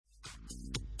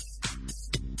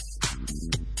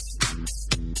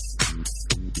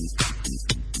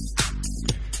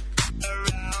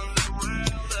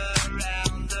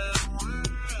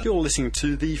You're listening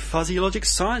to the Fuzzy Logic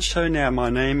Science Show now.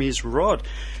 My name is Rod.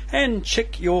 And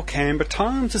check your Canberra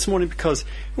Times this morning because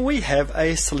we have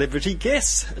a celebrity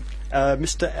guest,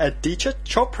 Mr. Aditya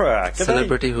Chopra. G'day.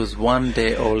 Celebrity who's 1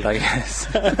 day old, I guess.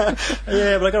 Yeah,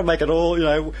 but I've got to make it all,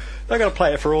 I've got to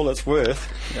play it for all it's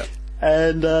worth. Yep.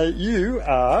 And you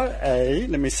are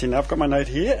let me see now, I've got my note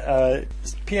here, a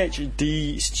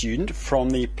PhD student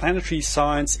from the Planetary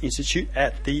Science Institute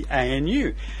at the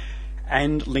ANU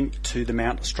and linked to the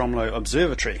Mount Stromlo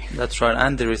Observatory. That's right,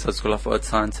 and the Research School of Earth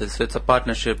Sciences. So it's a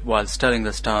partnership. While studying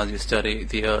the stars, you study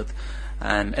the Earth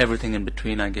and everything in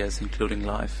between, I guess, including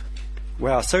life.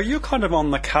 Wow, so you're kind of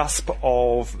on the cusp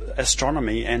of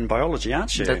astronomy and biology,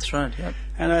 aren't you? That's right, yeah.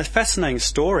 And a fascinating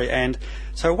story. And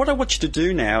so what I want you to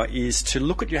do now is to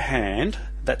look at your hand,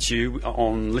 that's you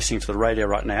on listening to the radio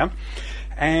right now,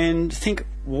 and think,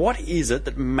 what is it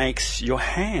that makes your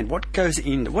hand? What goes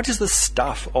in? What is the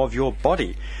stuff of your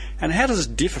body? And how does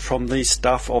it differ from the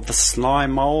stuff of the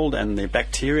slime mould and the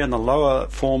bacteria and the lower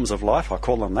forms of life, I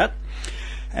call them that?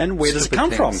 And where does it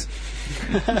come from?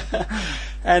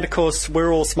 And of course,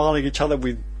 we're all smiling at each other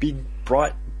with big,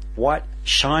 bright, white,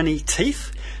 shiny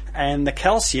teeth. And the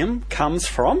calcium comes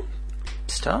from?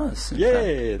 Stars.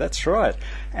 Yeah, that's right.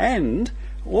 And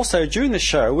also, during the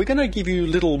show, we're going to give you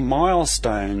little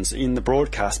milestones in the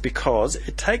broadcast because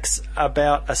it takes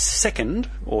about a second,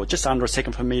 or just under a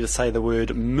second, for me to say the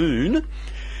word moon.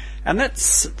 And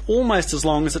that's almost as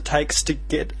long as it takes to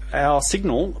get our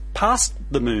signal past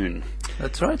the moon.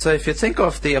 That's right. So if you think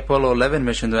of the Apollo 11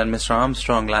 mission when Mr.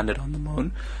 Armstrong landed on the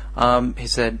moon, he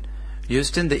said,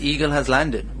 "Houston, the Eagle has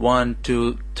landed. 1,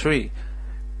 2, 3.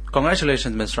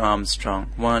 Congratulations, Mr.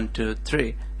 Armstrong. 1, 2,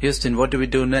 3. Houston, what do we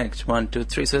do next? 1, 2,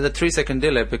 3. So there's a 3-second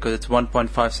delay because it's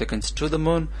 1.5 seconds to the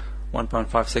moon,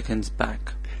 1.5 seconds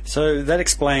back. So that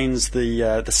explains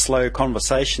the slow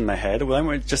conversation they had. Well, they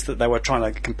weren't just that they were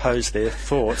trying to compose their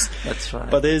thoughts. That's right.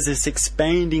 But there's this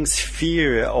expanding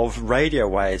sphere of radio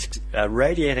waves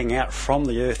radiating out from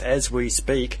the Earth as we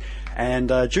speak. And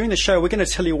during the show, we're going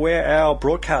to tell you where our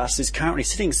broadcast is currently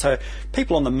sitting. So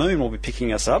people on the moon will be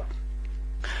picking us up.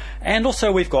 And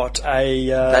also we've got a...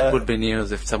 that would be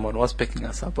news if someone was picking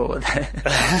us up over there.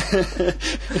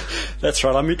 That's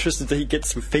right. I'm interested to get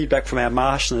some feedback from our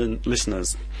Martian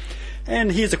listeners.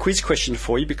 And here's a quiz question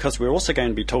for you because we're also going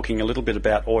to be talking a little bit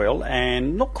about oil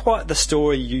and not quite the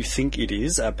story you think it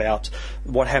is about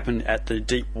what happened at the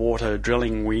deep water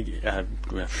drilling rig,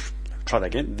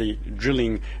 the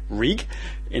drilling rig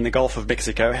in the Gulf of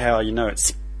Mexico, how it's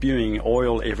spewing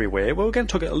oil everywhere. Well, we're going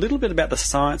to talk a little bit about the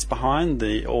science behind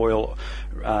the oil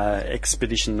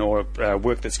expedition or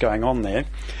work that's going on there.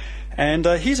 And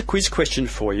here's a quiz question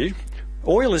for you.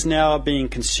 Oil is now being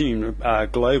consumed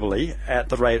globally at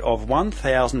the rate of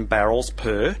 1,000 barrels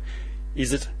per,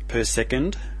 is it per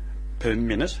second, per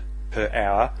minute, per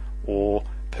hour, or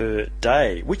per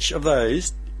day? Which of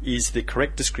those is the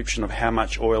correct description of how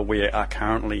much oil we are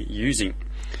currently using?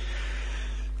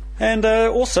 And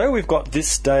also, we've got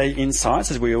This Day in Science,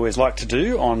 as we always like to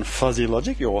do, on Fuzzy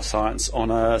Logic, your science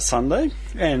on a Sunday.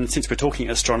 And since we're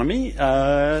talking astronomy,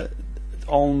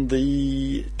 on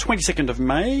the 22nd of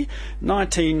May,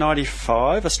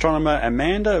 1995, astronomer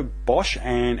Amanda Bosch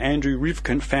and Andrew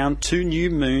Rivkin found 2 new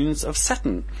moons of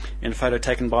Saturn in a photo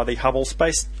taken by the Hubble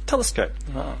Space Telescope.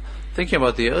 Wow. Thinking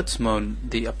about the Earth's moon,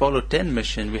 the Apollo 10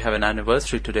 mission, we have an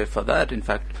anniversary today for that. In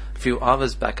fact, a few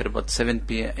hours back at about 7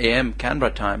 a.m.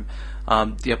 Canberra time,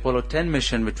 the Apollo 10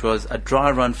 mission, which was a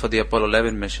dry run for the Apollo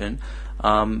 11 mission,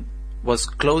 was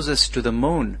closest to the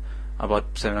moon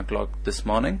about 7 o'clock this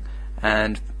morning,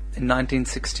 and in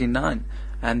 1969.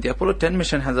 And the Apollo 10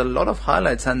 mission has a lot of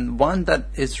highlights, and one that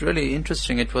is really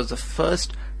interesting, it was the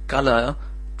first color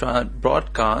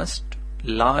broadcast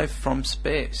live from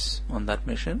space on that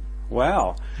mission.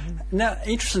 Wow. Now,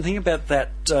 interesting thing about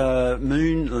that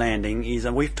moon landing is,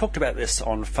 and we've talked about this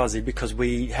on Fuzzy because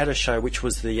we had a show which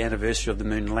was the anniversary of the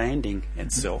moon landing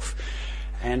itself.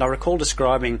 And I recall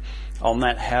describing on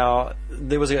that how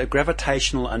there was a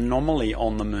gravitational anomaly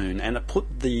on the moon, and it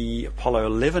put the Apollo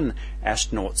 11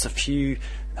 astronauts a few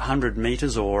hundred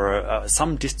metres or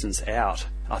some distance out.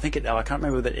 I can't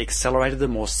remember whether it accelerated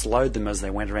them or slowed them as they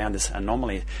went around this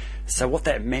anomaly. So what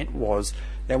that meant was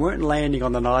they weren't landing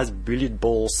on the nice billiard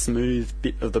ball smooth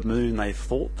bit of the moon they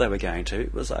thought they were going to.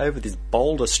 It was over this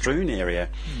boulder strewn area.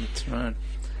 That's right.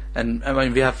 And I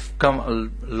mean, we have come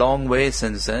a long way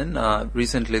since then.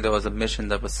 Recently there was a mission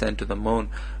that was sent to the moon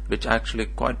which actually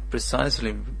quite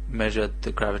precisely measured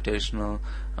the gravitational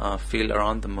field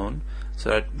around the moon, so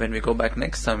that when we go back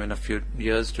next time in a few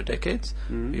years to decades,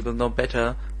 we will know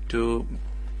better to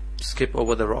skip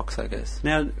over the rocks, I guess.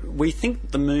 Now, we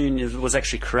think the moon was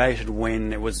actually created when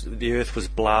the Earth was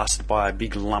blasted by a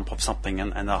big lump of something,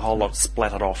 and the whole lot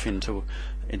splattered off into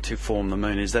form the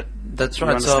moon. Is that? That's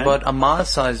right. So about a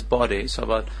Mars-sized body, so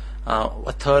about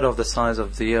a third of the size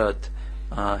of the Earth,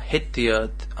 hit the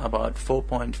Earth about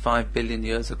 4.5 billion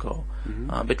years ago,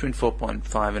 between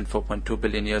 4.5 and 4.2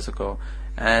 billion years ago,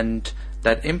 and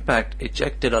that impact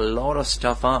ejected a lot of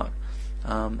stuff out,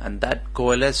 and that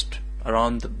coalesced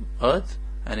around the Earth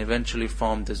and eventually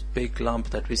formed this big lump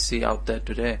that we see out there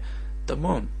today, the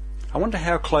moon. I wonder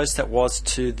how close that was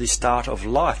to the start of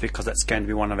life, because that's going to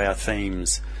be one of our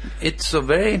themes. It's a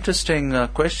very interesting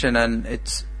question, and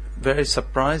it's very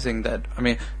surprising that,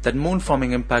 that moon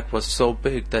forming impact was so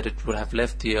big that it would have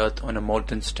left the Earth on a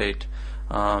molten state.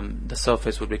 The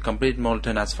surface would be completely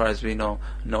molten. As far as we know,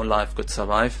 no life could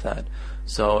survive that.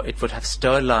 So it would have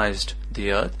sterilized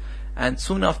the Earth. And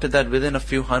soon after that, within a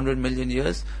few 100 million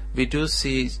years, we do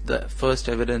see the first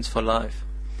evidence for life,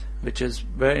 which is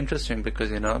very interesting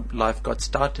because, life got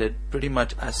started pretty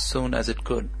much as soon as it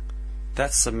could.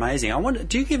 That's amazing. I wonder,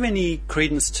 do you give any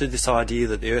credence to this idea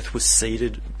that the Earth was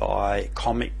seeded by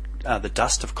the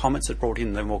dust of comets that brought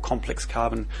in the more complex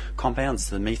carbon compounds,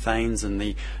 the methanes and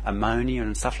the ammonia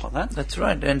and stuff like that? That's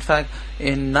right. In fact,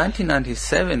 in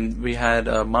 1997, we had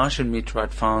a Martian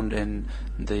meteorite found in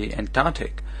the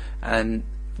Antarctic, and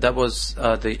that was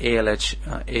the ALH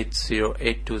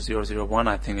 8082001,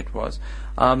 I think it was.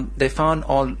 They found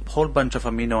a whole bunch of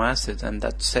amino acids, and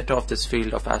that set off this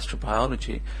field of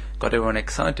astrobiology. Got everyone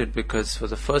excited because for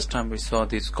the first time we saw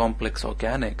these complex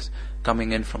organics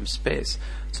coming in from space.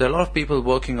 So a lot of people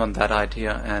working on that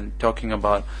idea and talking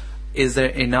about, is there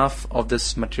enough of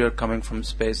this material coming from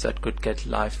space that could get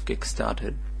life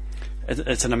kick-started?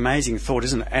 It's an amazing thought,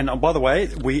 isn't it? And by the way,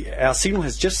 our signal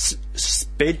has just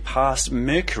sped past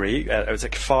Mercury. It was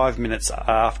like 5 minutes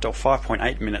after, or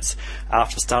 5.8 minutes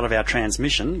after the start of our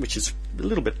transmission, which is a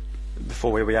little bit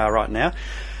before where we are right now.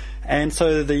 And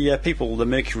so the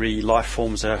Mercury life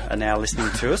forms are now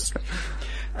listening to us.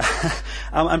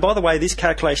 And by the way, these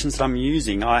calculations that I'm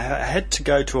using, I had to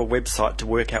go to a website to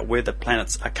work out where the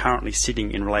planets are currently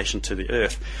sitting in relation to the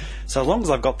Earth. So as long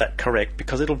as I've got that correct,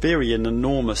 because it'll vary an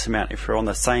enormous amount. If we're on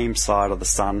the same side of the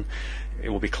Sun, it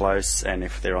will be close, and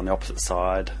if they're on the opposite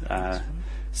side.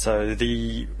 So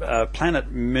the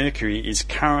planet Mercury is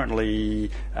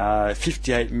currently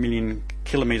 58 million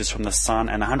kilometres from the Sun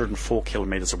and 104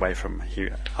 kilometres away from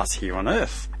us here on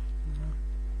Earth.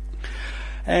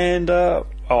 And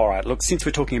all right, look, since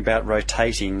we're talking about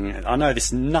rotating, I know this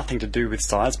has nothing to do with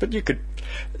science, but you could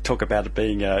talk about it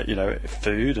being,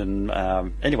 food. And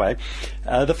anyway,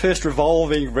 the first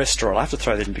revolving restaurant, I have to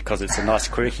throw that in because it's a nice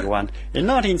quirky one. In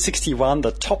 1961,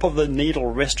 the Top of the Needle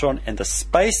restaurant and the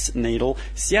Space Needle,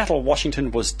 Seattle, Washington,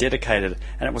 was dedicated,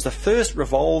 and it was the first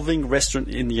revolving restaurant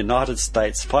in the United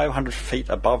States, 500 feet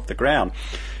above the ground.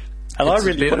 And it's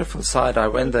a beautiful site. I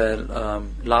went there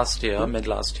mid-last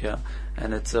year,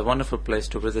 and it's a wonderful place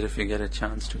to visit if you get a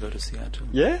chance to go to Seattle.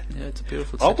 Yeah? Yeah, it's a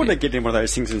beautiful city. I want to get in one of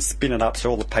those things and spin it up so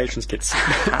all the patrons get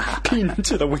pinned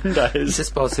into the windows.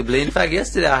 Just possibly. In fact,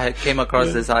 yesterday I came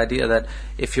across this idea that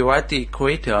if you were at the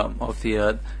equator of the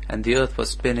Earth and the Earth was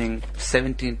spinning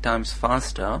 17 times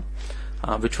faster,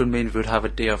 which would mean we would have a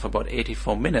day of about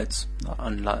 84 minutes,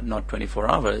 not 24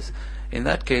 hours, in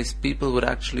that case people would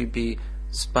actually be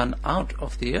spun out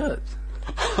of the Earth.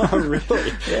 Oh,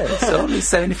 really? Yeah, it's only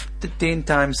 17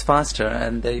 times faster,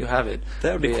 and there you have it.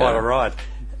 That would be quite a ride.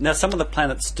 Now, some of the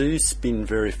planets do spin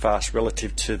very fast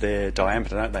relative to their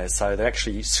diameter, don't they? So they're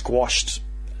actually squashed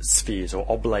spheres or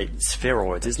oblate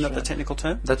spheroids. Isn't that the technical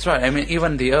term? That's right.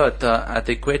 Even the Earth at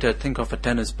the equator, think of a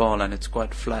tennis ball, and it's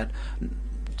quite flat.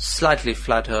 Slightly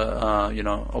flatter,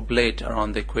 oblate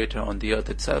around the equator on the Earth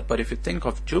itself. But if you think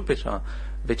of Jupiter,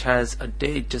 which has a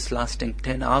day just lasting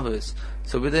 10 hours,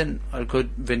 so within a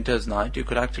good winter's night, you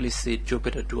could actually see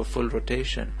Jupiter do a full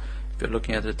rotation. If you're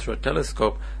looking at it through a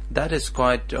telescope, that is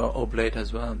quite oblate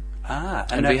as well.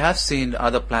 And we have seen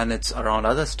other planets around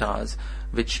other stars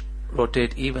which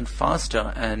rotate even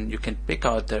faster, and you can pick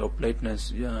out their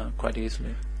oblateness quite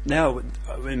easily. Now,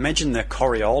 imagine the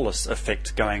Coriolis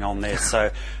effect going on there. So,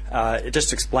 just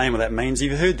to explain what that means,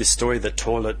 you've heard this story that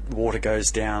toilet water goes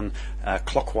down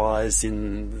clockwise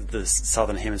in the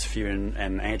southern hemisphere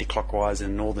and anti-clockwise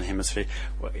in the northern hemisphere.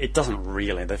 Well, it doesn't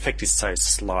really. The effect is so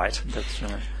slight. That's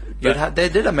right. They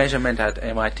did a measurement at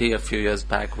MIT a few years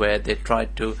back where they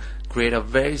tried to create a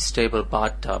very stable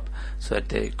bathtub so that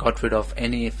they got rid of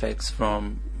any effects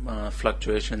from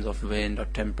fluctuations of wind or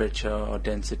temperature or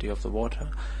density of the water,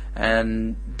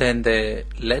 and then they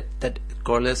let that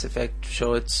Coriolis effect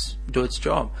do its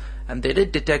job, and they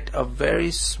did detect a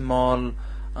very small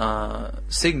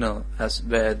signal as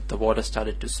where the water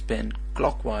started to spin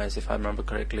clockwise, if I remember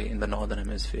correctly, in the northern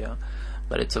hemisphere.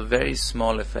 But it's a very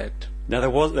small effect. Now there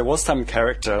was some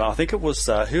character. I think it was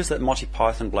who's that Monty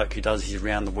Python bloke who does his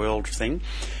round the world thing,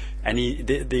 and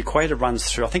the equator runs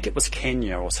through. I think it was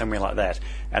Kenya or somewhere like that.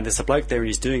 And there's a bloke there, and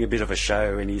he's doing a bit of a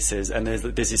show, and he says, and there's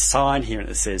this sign here, and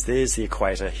it says, "There's the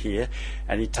equator here."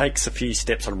 And he takes a few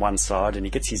steps on one side, and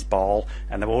he gets his bowl,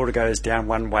 and the water goes down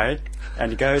one way,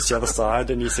 and he goes to the other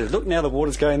side, and he says, "Look, now the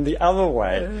water's going the other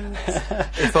way."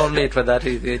 If only it were that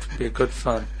easy, it'd be good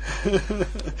fun.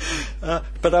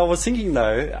 But I was thinking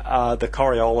though, the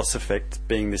Coriolis effect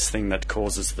being this thing that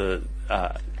causes the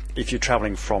if you're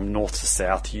travelling from north to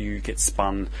south, you get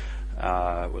spun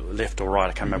left or right.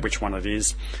 I can't remember which one it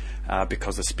is,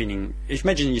 because of spinning.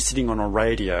 Imagine you're sitting on a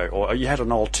radio, or you had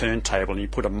an old turntable, and you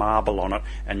put a marble on it,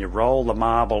 and you roll the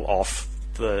marble off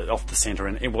the centre,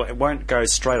 and it won't go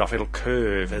straight off. It'll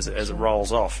curve as it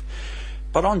rolls off.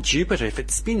 But on Jupiter, if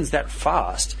it spins that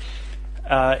fast,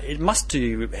 it must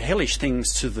do hellish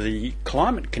things to the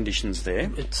climate conditions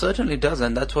there. It certainly does,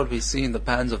 and that's what we see in the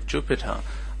pans of Jupiter.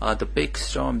 The big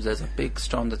storms, there's a big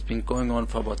storm that's been going on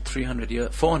for about 400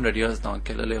 years now.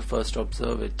 Galileo first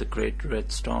observed it, the Great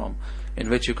Red Storm, in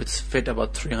which you could fit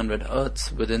about 300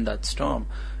 Earths within that storm.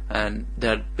 And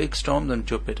there are big storms on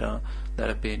Jupiter that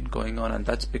have been going on, and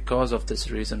that's because of this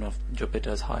reason of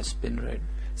Jupiter's high spin rate.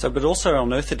 So, but also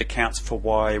on Earth it accounts for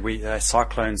why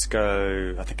cyclones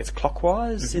go, I think it's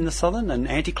clockwise in the southern and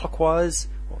anti-clockwise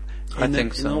in the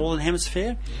northern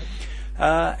hemisphere.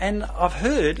 And I've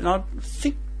heard, and I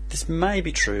think this may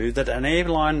be true, that an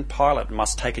airline pilot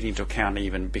must take it into account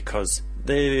even because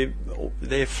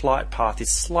their flight path is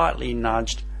slightly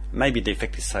nudged. Maybe the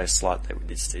effect is so slight that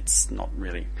it's not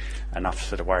really enough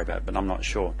to worry about, but I'm not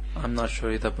sure. I'm not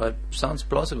sure either, but sounds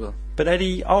plausible. But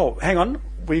Eddie, hang on,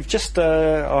 we've just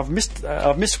I've missed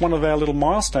one of our little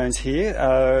milestones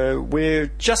here.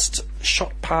 We're just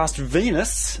shot past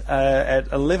Venus at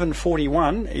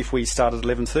 11:41. If we start at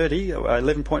 11:30,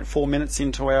 11.4 minutes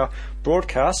into our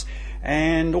broadcast.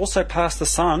 And also past the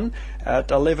Sun at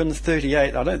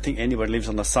 11:38. I don't think anybody lives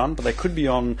on the Sun, but they could be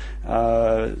on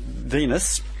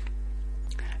Venus.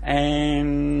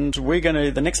 And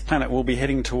the next planet we'll be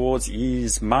heading towards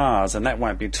is Mars, and that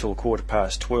won't be until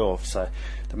 12:15. So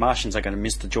the Martians are going to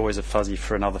miss the joys of fuzzy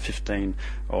for another 15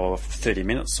 or 30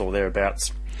 minutes or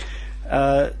thereabouts.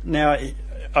 Now,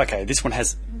 okay, this one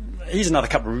has. Here's another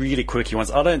couple of really quirky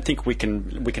ones. I don't think we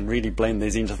can really blend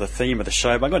these into the theme of the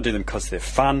show, but I'm going to do them because they're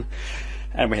fun,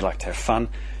 and we like to have fun.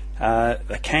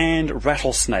 The canned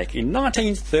rattlesnake. In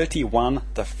 1931,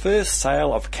 the first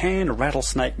sale of canned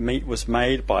rattlesnake meat was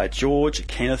made by George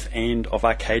Kenneth End of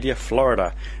Arcadia,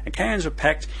 Florida. And cans were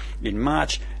packed in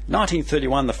March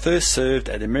 1931, the first served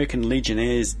at the American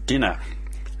Legionnaires' dinner.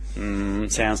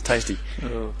 Sounds tasty.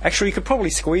 Oh. Actually, you could probably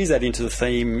squeeze that into the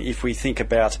theme if we think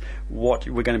about what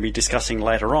we're going to be discussing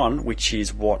later on, which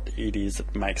is what it is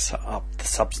that makes up the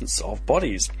substance of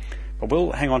bodies. But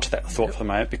we'll hang on to that thought for a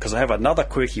moment because I have another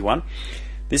quirky one.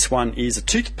 This one is a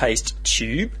toothpaste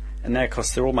tube, and now, of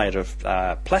course, they're all made of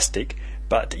plastic.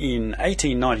 But in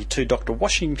 1892, Dr.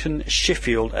 Washington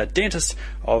Sheffield, a dentist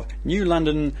of New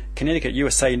London, Connecticut,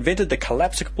 USA, invented the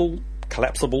collapsible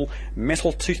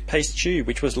metal toothpaste tube,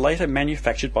 which was later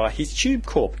manufactured by his Tube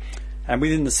Corp. And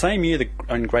within the same year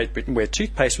in Great Britain, where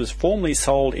toothpaste was formerly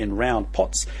sold in round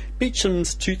pots,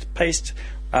 Beecham's toothpaste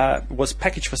was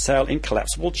packaged for sale in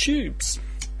collapsible tubes.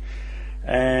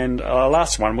 And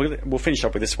last one, we'll finish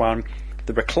up with this one.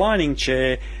 The reclining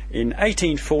chair. In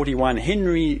 1841,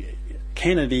 Henry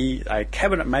Kennedy, a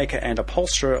cabinet maker and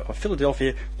upholsterer of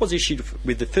Philadelphia, was issued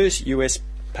with the first US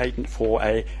patent for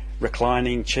a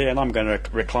reclining chair, and I'm going to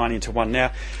recline into one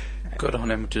now. Good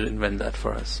on him to invent that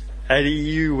for us.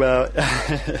 Eddie,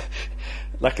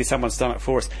 luckily someone's done it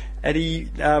for us. Eddie,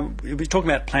 we're talking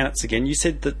about planets again. You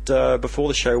said that before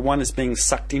the show, one is being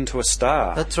sucked into a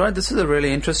star. That's right. This is a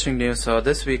really interesting news. So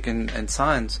this week in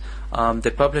Science,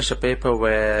 they published a paper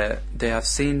where they have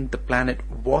seen the planet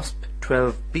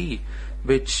WASP-12b,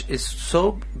 which is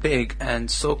so big and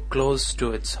so close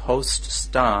to its host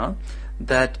star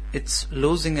that it's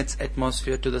losing its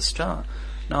atmosphere to the star.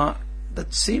 Now,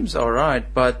 that seems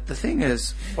alright, but the thing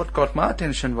is, what caught my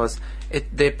attention was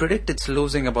they predict it's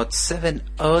losing about 7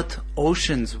 Earth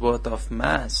oceans worth of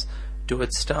mass to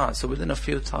its star. So within a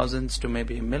few thousands to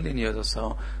maybe a million years or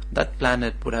so, that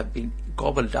planet would have been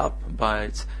gobbled up by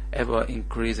its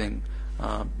ever-increasing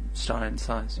star in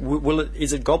size.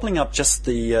 Is it gobbling up just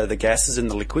the gases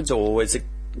and the liquids, or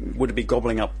would it be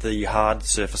gobbling up the hard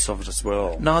surface of it as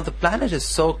well? Now, the planet is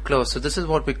so close, so this is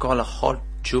what we call a hot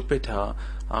Jupiter.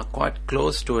 quite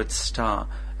close to its star,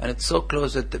 and it's so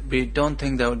close that we don't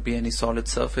think there would be any solid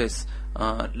surface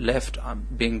left.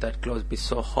 Being that close, be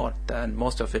so hot, and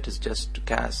most of it is just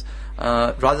gas.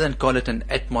 Rather than call it an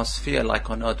atmosphere like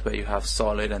on Earth, where you have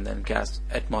solid and then gas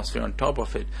atmosphere on top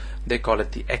of it, they call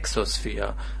it the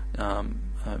exosphere,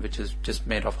 which is just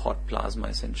made of hot plasma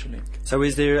essentially. So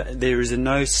is there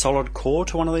no solid core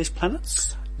to one of these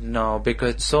planets? No,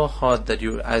 because it's so hot that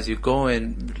as you go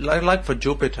in, like for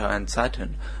Jupiter and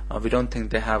Saturn, we don't think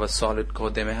they have a solid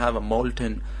core. They may have a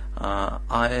molten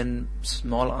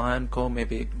small iron core,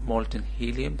 maybe molten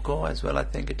helium core as well, I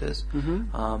think it is.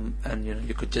 Mm-hmm. And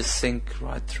you could just sink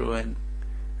right through and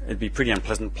it'd be a pretty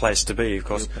unpleasant place to be, of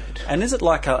course. And is it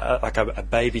like a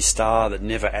baby star that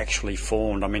never actually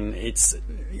formed? I mean, it's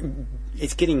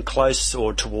getting close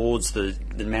or towards the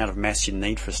amount of mass you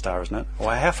need for a star, isn't it?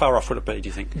 Or how far off would it be, do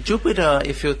you think? Jupiter,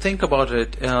 if you think about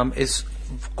it, is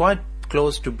quite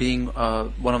close to being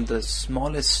one of the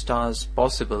smallest stars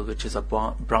possible, which is a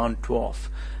brown dwarf.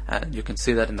 And you can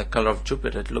see that in the color of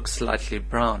Jupiter. It looks slightly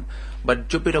brown. But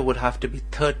Jupiter would have to be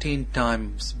 13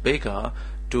 times bigger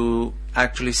to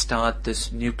actually start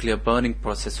this nuclear burning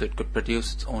process, so it could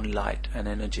produce its own light and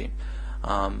energy.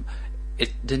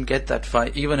 It didn't get that far.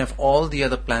 Even if all the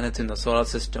other planets in the solar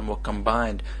system were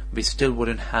combined, we still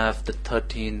wouldn't have the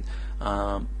 13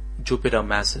 Jupiter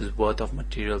masses worth of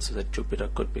material so that Jupiter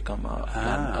could become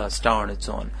a star on its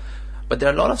own. But there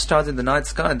are a lot of stars in the night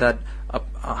sky that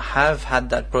have had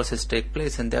that process take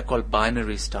place, and they're called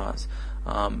binary stars.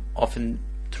 Often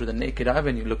through the naked eye,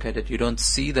 when you look at it, you don't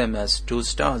see them as two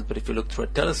stars, but if you look through a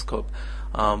telescope,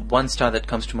 one star that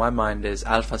comes to my mind is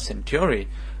Alpha Centauri,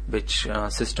 which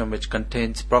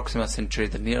contains Proxima Centauri,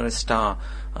 the nearest star,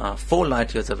 4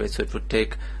 light years away. So it would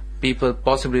take people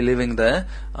possibly living there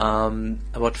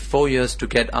about 4 years to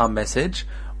get our message,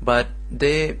 but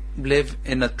they live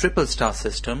in a triple star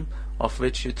system, of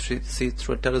which you see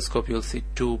through a telescope you'll see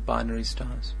 2 binary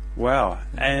stars. Wow.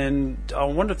 And I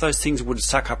wonder if those things would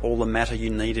suck up all the matter you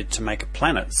needed to make a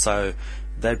planet, so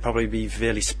they'd probably be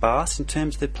fairly sparse in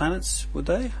terms of their planets, would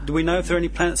they? Do we know if there are any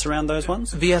planets around those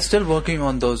ones? We are still working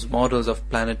on those models of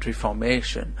planetary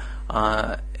formation.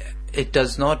 It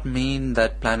does not mean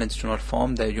that planets do not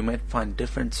form there. You might find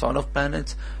different sort of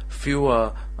planets,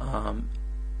 fewer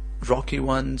rocky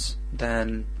ones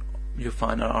than you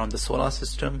find around the solar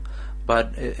system,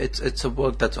 but it's a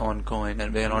work that's ongoing,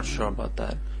 and we're not sure about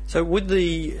that. So would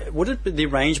the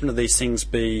arrangement of these things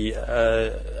be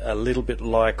a little bit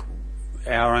like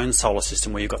our own solar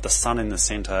system, where you've got the sun in the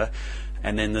centre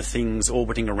and then the things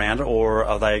orbiting around it, or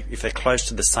are they, if they're close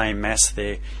to the same mass,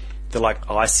 they're like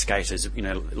ice skaters,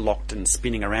 locked and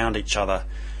spinning around each other?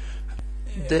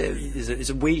 Is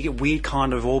it weird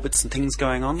kind of orbits and things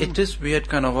going on? It is weird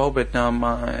kind of orbit. Now,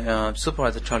 my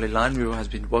supervisor Charlie Lineview has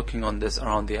been working on this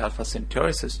around the Alpha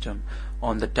Centauri system,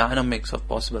 on the dynamics of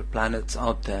possible planets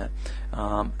out there.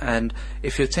 And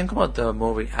if you think about the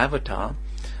movie Avatar,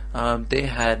 they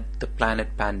had the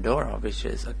planet Pandora, which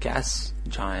is a gas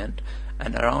giant,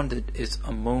 and around it is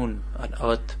a moon, an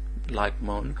Earth-like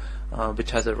moon,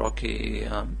 which has a rocky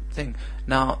thing.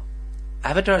 Now,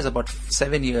 Avatar is about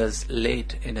 7 years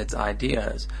late in its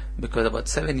ideas, because about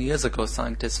 7 years ago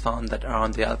scientists found that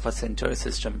around the Alpha Centauri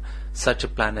system such a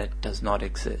planet does not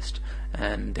exist,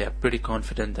 and they are pretty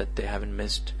confident that they haven't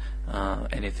missed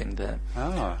anything there.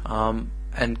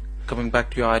 And coming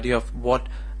back to your idea of what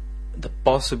the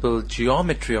possible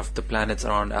geometry of the planets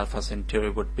around Alpha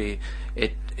Centauri would be,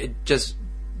 it just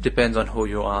depends on who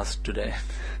you ask today.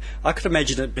 I could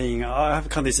imagine it being, I have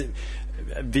kind of this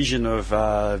vision of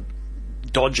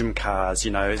Dodgem cars,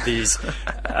 these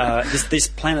this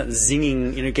planet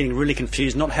zinging, getting really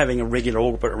confused, not having a regular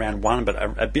orbit around one, but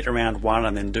a bit around one,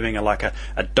 and then doing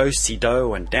a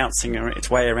do-si-do and bouncing its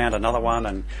way around another one,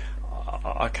 and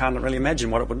I can't really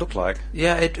imagine what it would look like.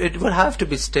 Yeah, it would have to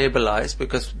be stabilized,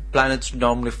 because planets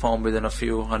normally form within a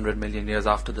few 100 million years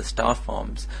after the star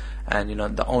forms, and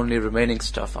the only remaining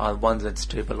stuff are ones in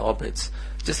stable orbits,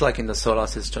 just like in the solar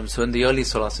system. So in the early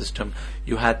solar system,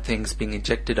 you had things being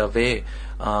ejected away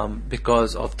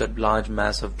because of the large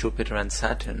mass of Jupiter and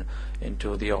Saturn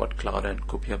into the Oort cloud and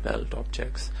Kuiper belt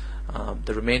objects.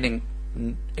 The remaining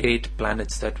 8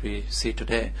 planets that we see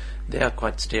today, they are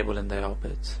quite stable in their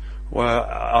orbits. Well,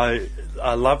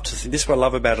 I love to see, this is what I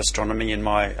love about astronomy.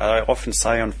 I often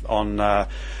say on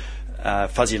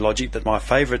Fuzzy Logic that my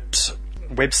favourite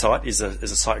website is a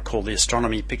site called the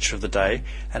Astronomy Picture of the Day,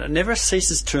 and it never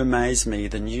ceases to amaze me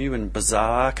the new and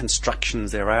bizarre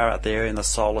constructions there are out there in the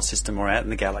solar system or out in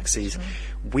the galaxies.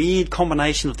 Weird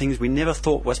combination of things we never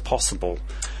thought was possible.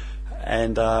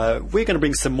 And we're going to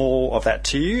bring some more of that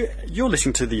to you. You're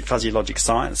listening to the Fuzzy Logic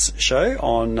Science Show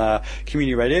on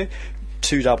Community Radio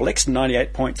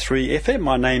 2XX 98.3 FM.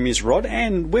 My name is Rod,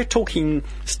 and we're talking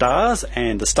stars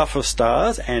and the stuff of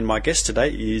stars. And my guest today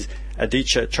is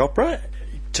Aditya Chopra,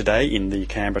 today in the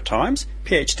Canberra Times,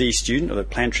 PhD student of the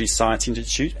Planetary Science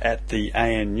Institute at the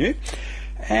ANU.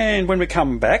 And when we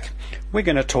come back, we're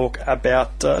going to talk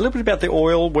about a little bit about the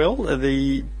oil well,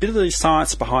 the bit of the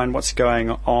science behind what's going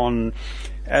on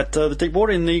at the deep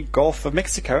water in the Gulf of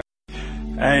Mexico.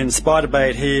 And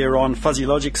Spiderbait here on Fuzzy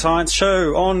Logic Science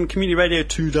Show on Community Radio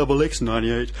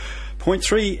 2XX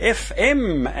 98.3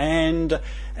 FM. And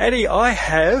Addy, I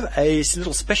have a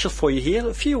little special for you here.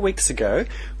 A few weeks ago,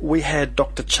 we had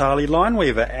Dr. Charlie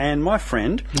Lineweaver, and my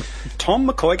friend Tom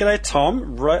McCoy, g'day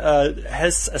Tom,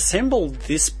 has assembled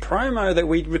this promo that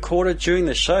we recorded during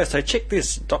the show. So check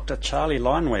this, Dr. Charlie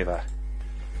Lineweaver.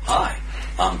 Hi,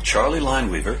 I'm Charlie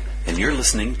Lineweaver, and you're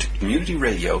listening to Community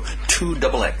Radio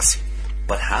 2XX.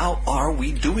 But how are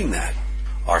we doing that?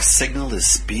 Our signal is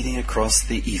speeding across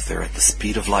the ether at the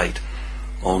speed of light,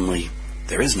 only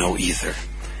there is no ether.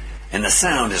 And the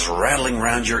sound is rattling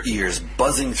round your ears,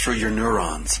 buzzing through your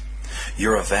neurons.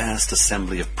 You're a vast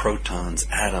assembly of protons,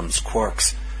 atoms,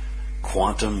 quarks.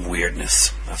 Quantum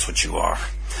weirdness, that's what you are.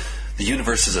 The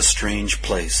universe is a strange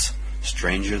place,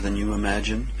 stranger than you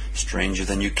imagine, stranger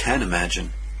than you can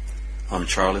imagine. I'm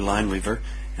Charlie Lineweaver,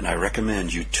 and I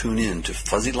recommend you tune in to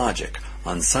Fuzzy Logic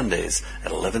on Sundays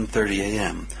at 11:30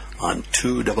 a.m. on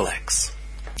 2XX.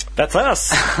 That's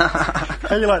us.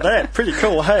 How you like that? Pretty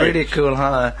cool, hey? Pretty cool,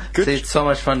 huh? Good. See, it's so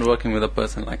much fun working with a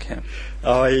person like him.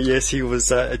 Oh, yes, he was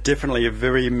definitely a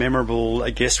very memorable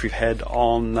guest we've had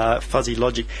on Fuzzy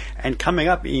Logic. And coming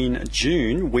up in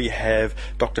June, we have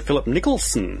Dr. Philip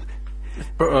Nicholson.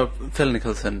 Phil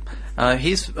Nicholson.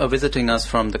 He's visiting us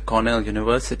from the Cornell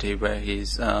University, where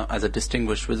he's as a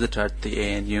distinguished visitor at the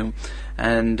ANU,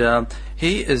 and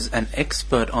he is an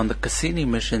expert on the Cassini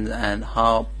missions and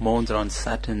how moons around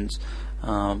Saturn's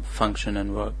function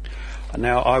and work.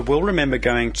 Now, I will remember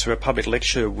going to a public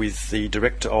lecture with the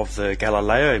director of the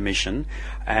Galileo mission,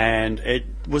 and it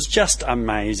was just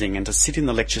amazing. And to sit in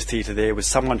the lecture theatre there with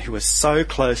someone who was so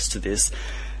close to this.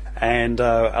 And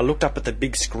I looked up at the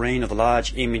big screen of the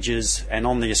large images, and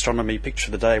on the Astronomy Picture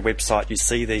of the Day website you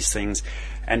see these things,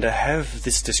 and to have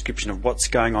this description of what's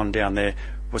going on down there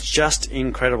was just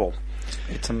incredible.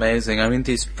 It's amazing. I mean,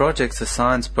 these projects, the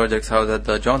science projects, I was at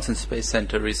the Johnson Space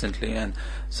Center recently, and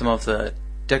some of the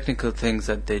technical things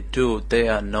that they do, they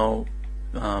are no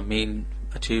mean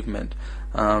achievement.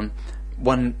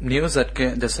 One news that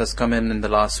just has come in the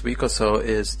last week or so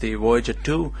is the Voyager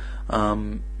 2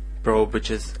 probe, which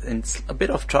is in a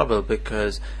bit of trouble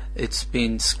because it's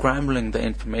been scrambling the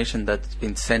information that's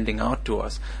been sending out to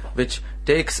us, which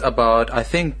takes about, I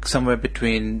think, somewhere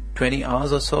between 20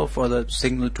 hours or so for the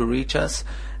signal to reach us.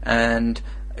 And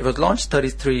it was launched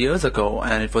 33 years ago,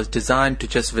 and it was designed to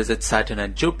just visit Saturn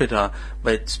and Jupiter,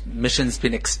 but its mission's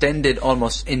been extended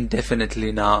almost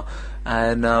indefinitely now.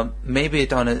 And maybe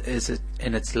is it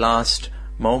in its last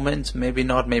moments, maybe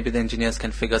not. Maybe the engineers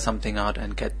can figure something out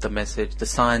and get the message, the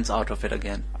science out of it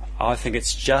again. I think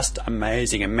it's just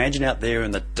amazing. Imagine out there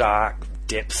in the dark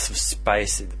depths of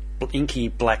space, inky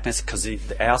blackness, because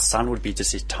our sun would be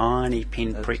just a tiny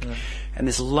pinprick, and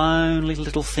this lonely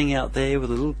little thing out there with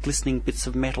little glistening bits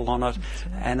of metal on it,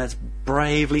 and it's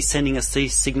bravely sending us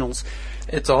these signals.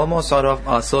 It's almost out of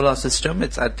our solar system.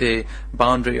 It's at the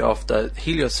boundary of the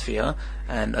heliosphere,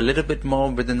 and a little bit more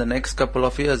within the next couple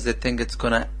of years, they think it's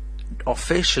going to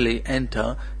officially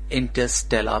enter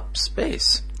interstellar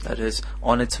space. That is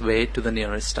on its way to the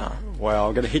nearest star. Wow,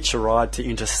 I'm going to hitch a ride to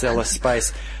interstellar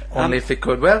space. Only if we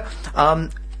could. Well,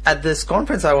 at this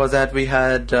conference I was at, we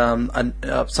had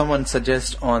someone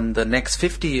suggest on the next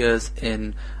 50 years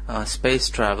in space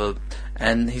travel,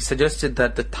 and he suggested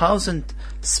that the 1,000th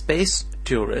space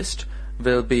tourist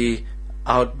will be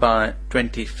out by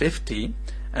 2050,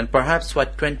 and perhaps by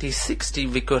 2060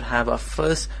 we could have our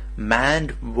first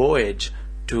manned voyage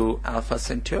to Alpha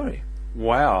Centauri.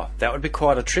 Wow, that would be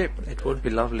quite a trip. It would be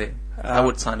lovely. I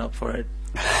would sign up for it.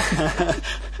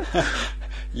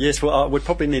 Yes, well, I would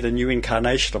probably need a new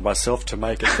incarnation of myself to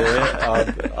make it there.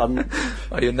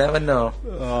 Oh, you never know.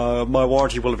 My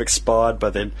warranty will have expired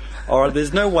by then. All right,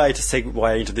 there's no way to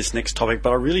segue into this next topic,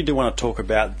 but I really do want to talk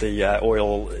about the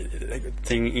oil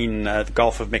thing in the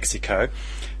Gulf of Mexico.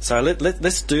 So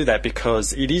let's do that,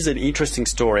 because it is an interesting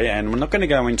story, and we're not going to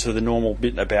go into the normal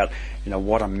bit about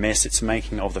what a mess it's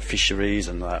making of the fisheries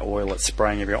and the oil that's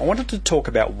spraying everywhere. I wanted to talk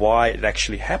about why it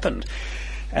actually happened.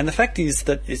 And the fact is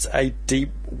that it's a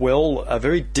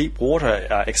very deep water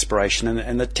exploration,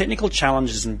 and the technical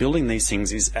challenges in building these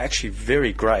things is actually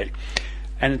very great.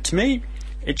 And to me,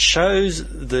 it shows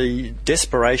the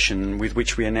desperation with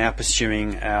which we are now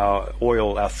pursuing our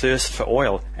thirst for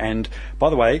oil. And by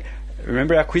the way,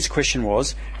 remember our quiz question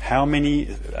was, how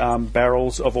many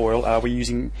barrels of oil are we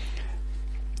using?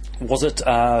 Was it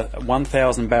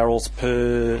 1,000 barrels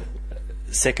per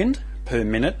second, per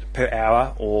minute, per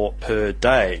hour, or per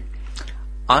day?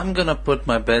 I'm going to put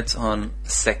my bets on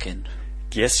second.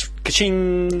 Yes.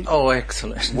 Ka-ching! Oh,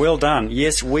 excellent. Well done.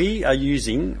 Yes, we are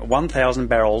using 1,000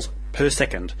 barrels per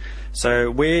second.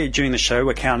 So during the show,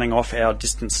 we're counting off our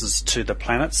distances to the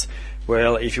planets.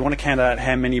 Well, if you want to count out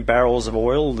how many barrels of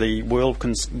oil the world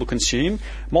will consume,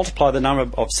 multiply the number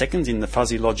of seconds in the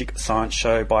Fuzzy Logic Science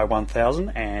Show by 1,000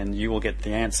 and you will get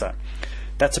the answer.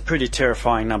 That's a pretty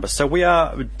terrifying number. So we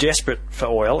are desperate for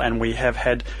oil, and we have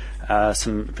had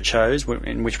some shows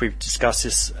in which we've discussed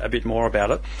this a bit more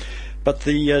about it. But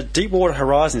the Deepwater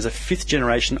Horizon is a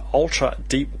fifth-generation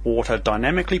ultra-deep-water,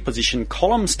 dynamically positioned,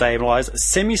 column-stabilised,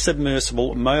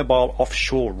 semi-submersible, mobile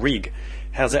offshore rig.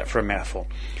 How's that for a mouthful?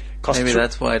 Maybe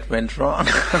that's why it went wrong.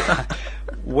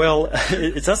 Well,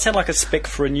 it does sound like a spec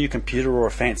for a new computer or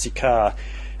a fancy car.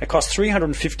 It costs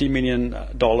 $350 million,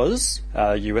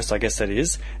 US, I guess that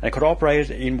is, and it could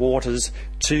operate in waters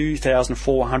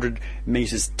 2,400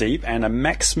 metres deep and a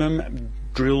maximum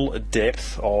drill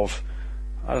depth of,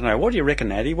 I don't know, what do you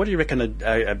reckon, Addy? What do you reckon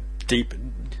a deep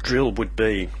drill would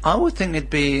be? I would think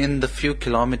it'd be in the few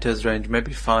kilometres range,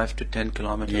 maybe 5 to 10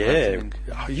 kilometres. Yeah,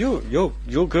 you're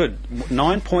good.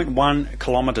 9.1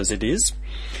 kilometres it is.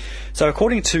 So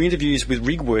according to interviews with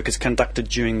rig workers conducted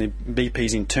during the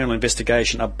BP's internal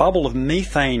investigation, a bubble of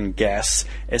methane gas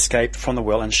escaped from the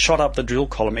well and shot up the drill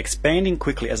column, expanding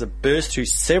quickly as it burst through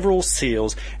several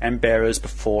seals and barrows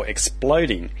before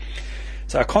exploding.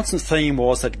 So a constant theme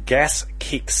was that gas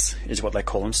kicks is what they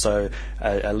call them. So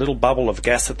a little bubble of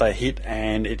gas that they hit,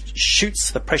 and it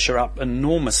shoots the pressure up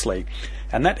enormously.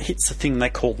 And that hits the thing they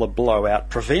call the blowout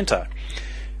preventer.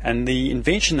 And the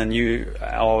invention and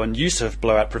use of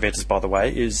blowout preventers, by the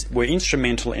way, were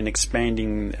instrumental in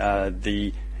expanding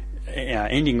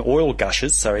ending oil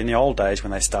gushes. So in the old days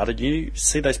when they started, you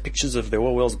see those pictures of the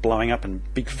oil wells blowing up and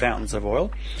big fountains of oil.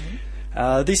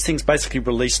 Mm-hmm. These things basically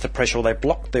release the pressure, or they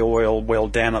block the oil well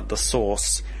down at the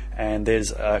source. And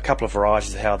there's a couple of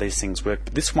varieties of how these things work.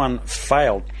 But this one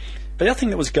failed. But the other thing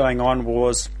that was going on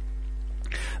was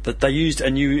that they used a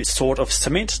new sort of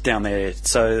cement down there.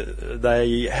 So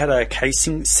they had a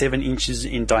casing 7 inches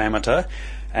in diameter,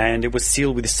 and it was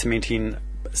sealed with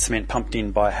cement pumped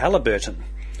in by Halliburton,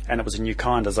 and it was a new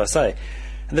kind, as I say.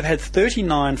 And they've had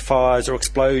 39 fires or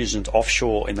explosions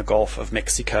offshore in the Gulf of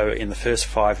Mexico in the first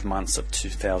 5 months of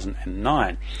 2009.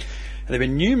 And there have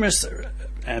been numerous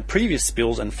previous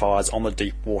spills and fires on the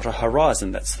Deepwater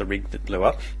Horizon. That's the rig that blew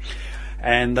up.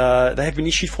 And they have been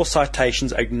issued for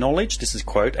citations, acknowledge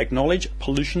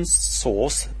pollution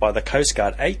source by the Coast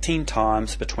Guard 18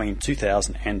 times between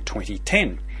 2000 and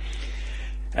 2010.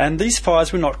 And these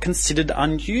fires were not considered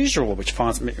unusual, which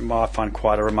I find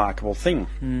quite a remarkable thing.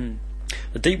 Mm.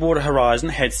 The Deepwater Horizon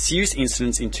had serious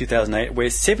incidents in 2008 where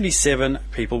 77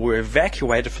 people were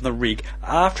evacuated from the rig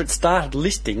after it started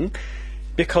listing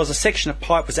because a section of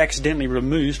pipe was accidentally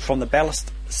removed from the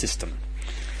ballast system.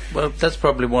 Well, that's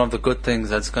probably one of the good things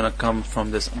that's going to come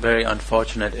from this very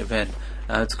unfortunate event.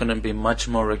 It's going to be much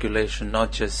more regulation,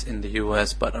 not just in the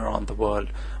US, but around the world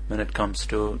when it comes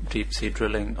to deep-sea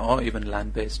drilling or even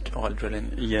land-based oil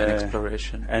drilling and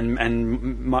exploration.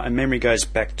 And my memory goes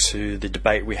back to the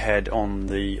debate we had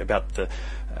about the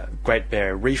Great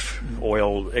Barrier Reef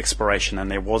oil exploration,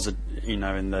 and there was in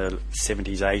the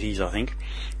 70s, 80s, I think,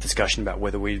 discussion about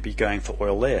whether we'd be going for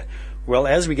oil there. Well,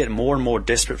 as we get more and more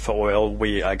desperate for oil,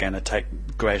 we are going to take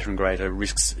greater and greater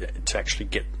risks to actually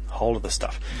get hold of the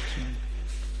stuff. Mm-hmm.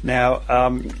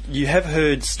 Now, you have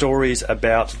heard stories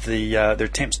about their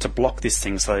attempts to block this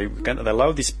thing. So they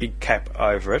lowered this big cap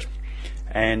over it,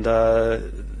 and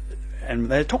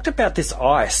they talked about this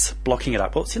ice blocking it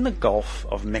up. Well, it's in the Gulf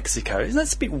of Mexico. Isn't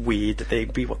that a bit weird that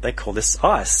there'd be what they call this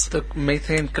ice? The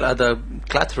methane, the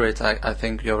clathrates, I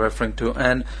think you're referring to,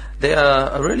 and they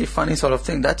are a really funny sort of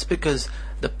thing. That's because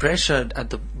the pressure at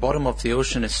the bottom of the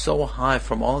ocean is so high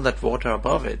from all that water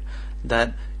above it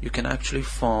that you can actually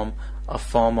form a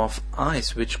form of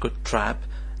ice which could trap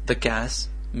the gas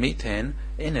methane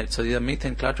in it. So these are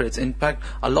methane clathrates. In fact,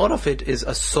 a lot of it is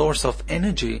a source of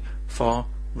energy for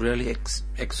really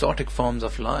exotic forms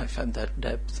of life at that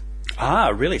depth. Ah,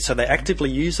 really? So they actively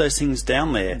use those things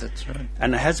down there. That's right.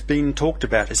 And it has been talked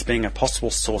about as being a possible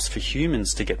source for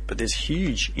humans to get, but there's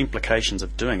huge implications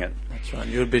of doing it. That's right.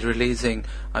 You'll be releasing,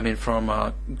 from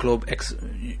a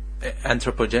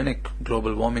anthropogenic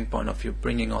global warming point of view,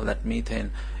 bringing all that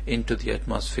methane into the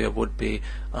atmosphere would be,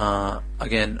 would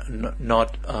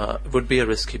be a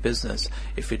risky business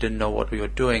if we didn't know what we were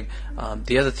doing.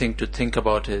 The other thing to think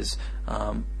about is,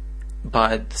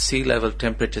 by the sea level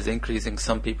temperatures increasing,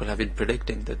 some people have been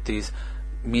predicting that these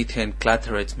methane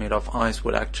clathrates made of ice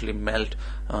would actually melt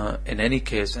in any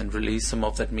case and release some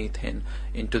of that methane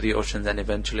into the oceans and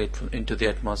eventually into the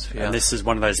atmosphere. And this is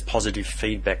one of those positive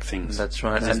feedback things. That's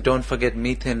right. And don't forget,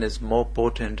 methane is more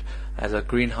potent as a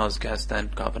greenhouse gas than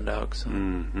carbon dioxide.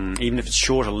 Even if it's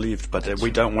shorter lived, but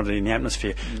we don't want it in the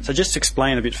atmosphere. So just to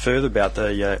explain a bit further about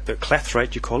the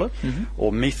clathrate, you call it,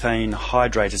 or methane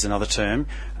hydrate is another term.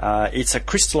 It's a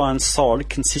crystalline solid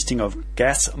consisting of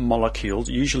gas molecules,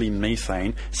 usually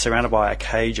methane, surrounded by a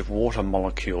cage of water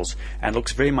molecules, and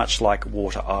looks very much like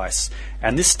water ice.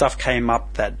 And this stuff came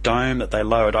up that dome that they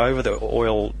lowered over the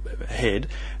oil head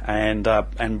and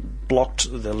blocked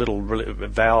the little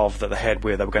valve that they had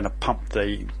where they were going to pump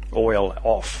the oil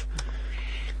off.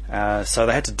 So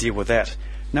they had to deal with that.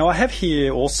 Now I have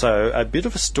here also a bit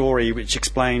of a story which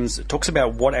talks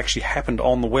about what actually happened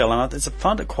on the well, and I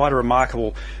found it quite a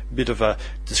remarkable bit of a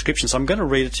description, so I'm going to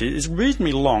read it to you. It's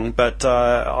reasonably long, but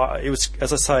it was,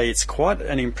 as I say, it's quite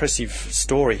an impressive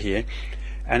story here,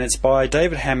 and it's by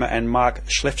David Hammer and Mark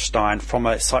Schleifstein from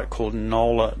a site called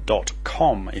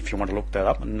NOLA.com, if you want to look that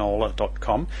up,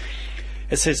 NOLA.com.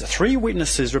 It says, 3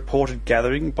 witnesses reported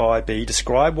gathering by B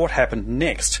describe what happened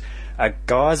next. A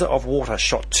geyser of water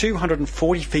shot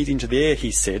 240 feet into the air,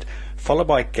 he said, followed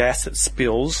by gas that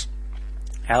spills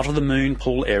out of the moon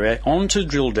pool area onto the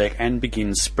drill deck and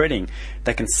begins spreading.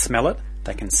 They can smell it,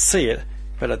 they can see it,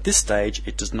 but at this stage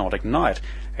it does not ignite.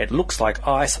 It looks like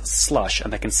ice slush,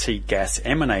 and they can see gas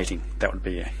emanating. That would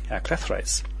be our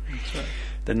clathrates. Right.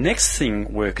 The next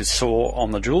thing workers saw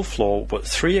on the drill floor, what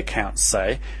 3 accounts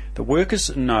say, the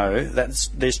workers know that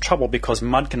there's trouble because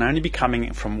mud can only be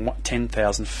coming from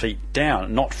 10,000 feet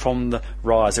down, not from the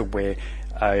riser where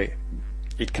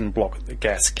it can block the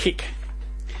gas kick.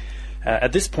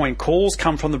 At this point, calls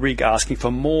come from the rig asking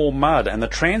for more mud, and the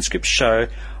transcripts show,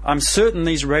 I'm certain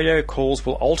these radio calls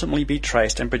will ultimately be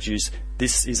traced and produced.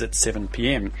 This is at 7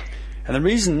 p.m. And the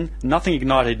reason nothing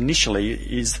ignited initially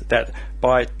is that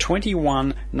by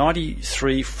 21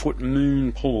 93-foot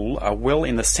moon pool, a well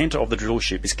in the centre of the drill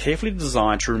ship is carefully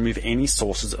designed to remove any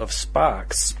sources of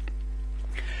sparks.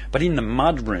 But in the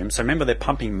mud room, so remember they're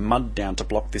pumping mud down to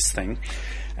block this thing,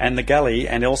 and the galley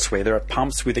and elsewhere there are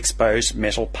pumps with exposed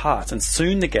metal parts, and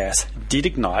soon the gas did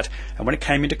ignite, and when it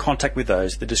came into contact with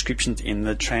those, the descriptions in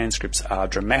the transcripts are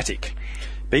dramatic.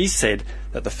 B said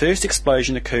that the first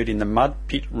explosion occurred in the mud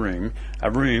pit room, a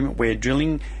room where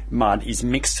drilling mud is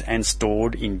mixed and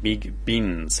stored in big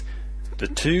bins. The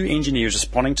 2 engineers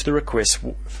responding to the request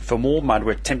for more mud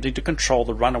were attempting to control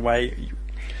the runaway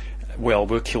well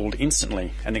were killed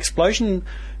instantly. An explosion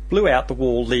blew out the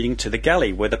wall leading to the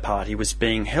galley where the party was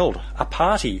being held. A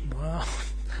party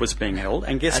was being held,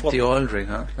 and guess what? At the oil rig,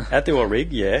 huh? At the oil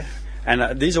rig, yeah.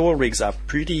 And these oil rigs are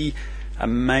pretty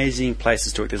amazing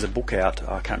places to work. There's a book out,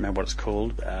 I can't remember what it's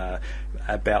called,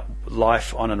 about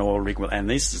life on an oil rig, and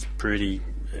this is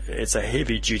it's a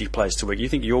heavy duty place to work. You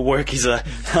think your work is the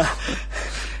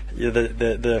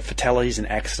fatalities and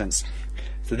accidents.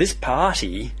 So this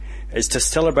party is to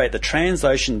celebrate the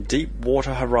Transocean Deep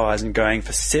Water Horizon going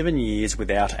for 7 years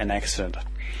without an accident.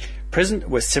 Present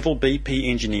were several BP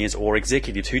engineers or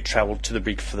executives who travelled to the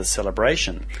rig for the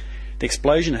celebration. The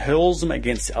explosion hurls them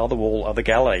against the other wall of the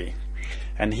galley.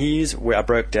 And here's where I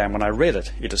broke down when I read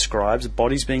it. It describes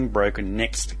bodies being broken,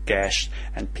 necks gashed,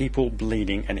 and people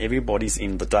bleeding, and everybody's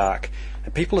in the dark.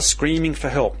 And people are screaming for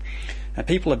help. And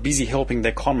people are busy helping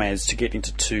their comrades to get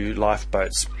into 2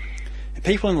 lifeboats. And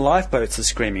people in the lifeboats are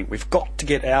screaming, we've got to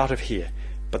get out of here.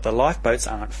 But the lifeboats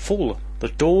aren't full. The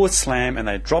doors slam and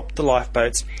they drop the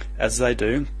lifeboats. As they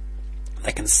do,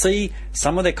 they can see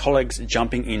some of their colleagues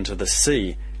jumping into the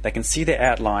sea. They can see their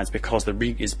outlines because the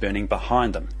rig is burning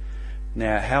behind them.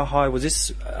 Now, how high was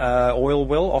this oil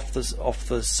well off the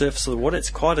surface of the water? It's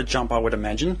quite a jump, I would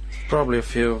imagine. Probably a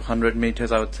few 100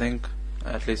 meters, I would think.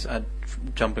 At least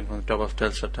jumping from the top of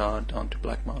Telstra Tower down to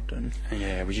Black Mountain.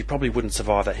 Yeah, well, you probably wouldn't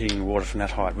survive that hitting the water from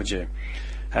that height, would you?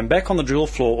 And back on the drill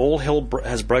floor, all hell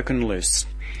has broken loose.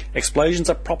 Explosions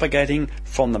are propagating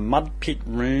from the mud pit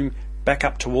room back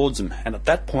up towards them. And at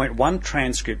that point, one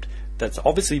transcript that's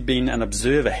obviously been an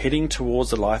observer heading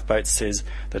towards the lifeboat says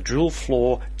the drill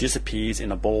floor disappears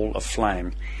in a ball of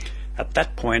flame. At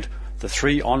that point, the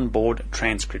 3 onboard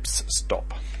transcripts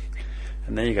stop.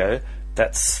 And there you go.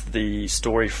 That's the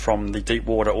story from the deep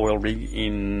water oil rig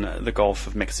in the Gulf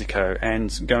of Mexico,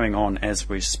 and going on as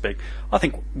we speak. I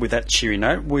think with that cheery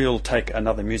note, we'll take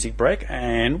another music break,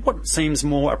 and what seems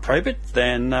more appropriate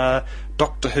than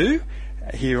Doctor Who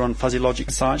here on Fuzzy Logic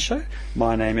Science Show.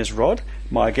 My name is Rod.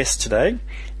 My guest today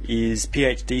is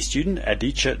PhD student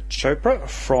Aditya Chopra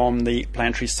from the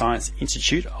Planetary Science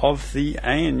Institute of the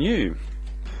ANU.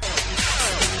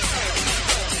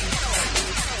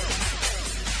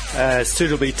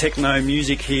 Suitably techno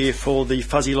music here for the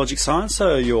Fuzzy Logic Science,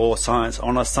 so your science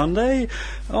on a Sunday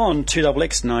on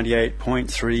 2XX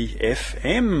 98.3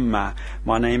 FM.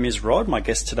 My name is Rod. My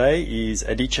guest today is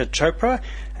Aditya Chopra,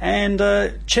 and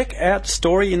check out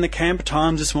story in the Canberra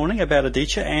Times this morning about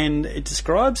Aditya, and it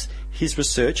describes his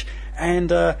research.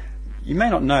 And you may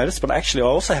not notice, but actually I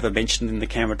also have a mention in the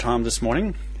Canberra Times this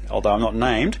morning, although I'm not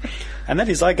named, and that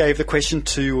is I gave the question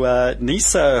to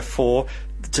Nisa for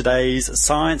today's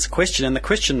science question, and the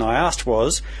question I asked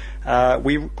was,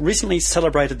 we recently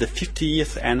celebrated the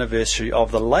 50th anniversary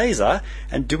of the laser,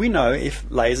 and do we know if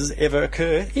lasers ever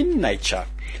occur in nature?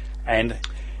 And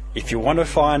if you want to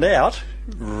find out,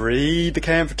 read the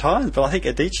Canberra Times. But I think,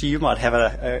 Aditya, you might have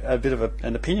a bit of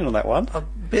an opinion on that one. A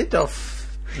bit of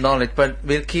knowledge, but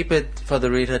we'll keep it for the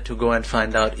reader to go and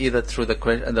find out either through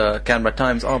the Canberra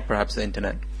Times or perhaps the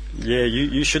internet. Yeah,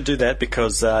 you should do that,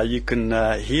 because you can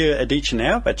hear Aditya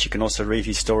now, but you can also read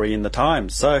his story in the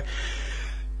Times. So,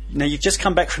 now you've just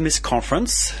come back from this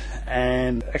conference,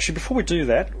 and actually before we do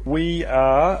that, we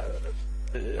are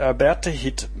about to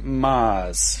hit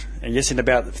Mars. And yes, in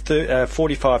about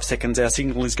 45 seconds our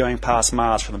signal is going past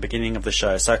Mars from the beginning of the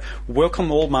show. So,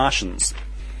 welcome all Martians.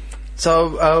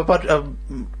 So, about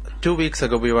 2 weeks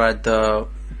ago we were at the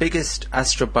biggest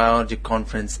astrobiology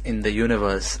conference in the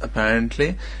universe,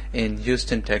 apparently, in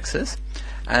Houston, Texas,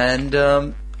 and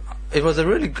it was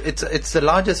it's the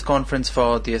largest conference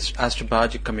for the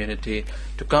astrobiology community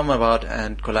to come about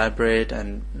and collaborate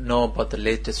and know about the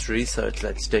latest research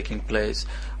that's taking place.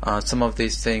 Some of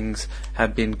these things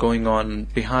have been going on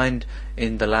behind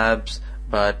in the labs,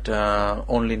 but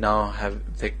only now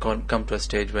have they come to a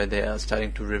stage where they are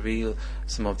starting to reveal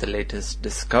some of the latest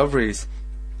discoveries.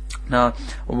 Now,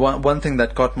 one thing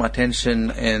that caught my attention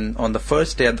on the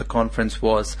first day of the conference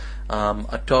was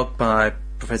a talk by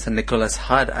Professor Nicholas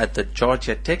Hudd at the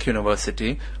Georgia Tech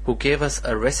University, who gave us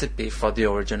a recipe for the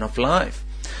origin of life.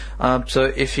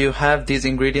 So if you have these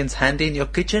ingredients handy in your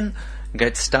kitchen,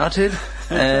 get started.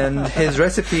 And his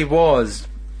recipe was,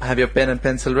 have your pen and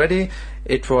pencil ready,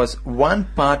 it was 1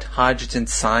 part hydrogen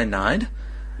cyanide.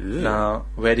 Now,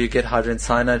 where do you get hydrogen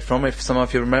cyanide from? If some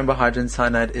of you remember, hydrogen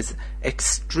cyanide is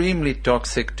extremely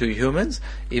toxic to humans.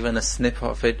 Even a sniff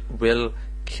of it will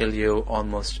kill you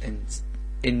almost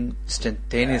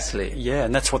instantaneously. Yeah,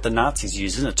 and that's what the Nazis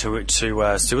used, isn't it,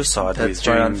 to suicide with? That's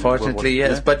right, unfortunately,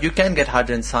 yes. Yeah. But you can get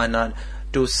hydrogen cyanide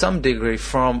to some degree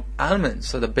from almonds.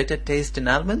 So the bitter taste in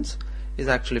almonds is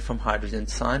actually from hydrogen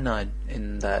cyanide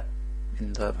in that.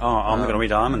 I'm not going to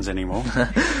eat almonds anymore.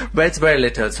 But it's very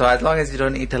little, so as long as you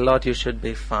don't eat a lot, you should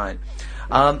be fine.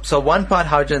 So 1 part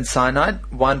hydrogen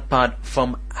cyanide, 1 part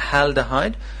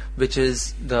formaldehyde, which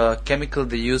is the chemical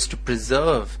they use to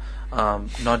preserve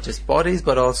not just bodies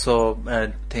but also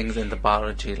things in the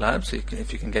biology lab. So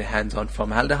if you can get hands on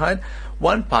formaldehyde,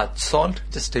 1 part salt,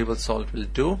 just table salt will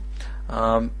do,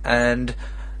 and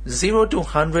 0 to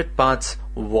 100 parts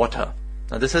water.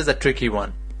 Now this is a tricky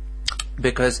one,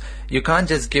 because you can't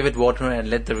just give it water and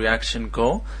let the reaction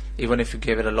go. Even if you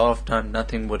gave it a lot of time,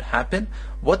 nothing would happen.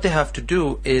 What they have to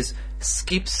do is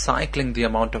keep cycling the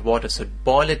amount of water. So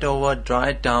boil it over, dry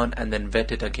it down, and then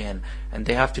wet it again. And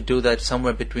they have to do that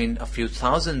somewhere between a few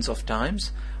thousands of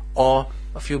times or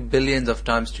a few billions of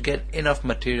times to get enough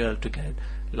material to get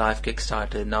life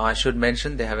kick-started. Now, I should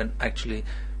mention they haven't actually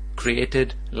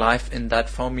created life in that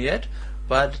form yet.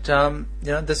 But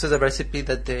this is a recipe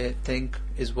that they think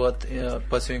is worth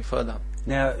pursuing further.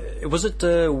 Now, was it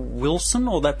Wilson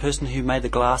or that person who made the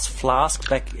glass flask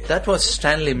back? That was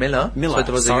Stanley Miller. So it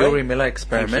was a Urey Miller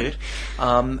experiment.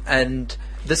 And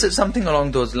this is something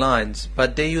along those lines,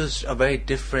 but they used a very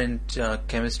different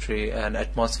chemistry and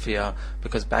atmosphere,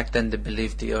 because back then they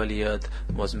believed the early Earth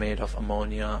was made of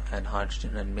ammonia and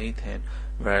hydrogen and methane,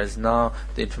 whereas now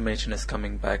the information is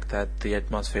coming back that the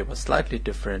atmosphere was slightly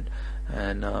different,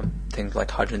 and things like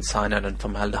hydrogen cyanide and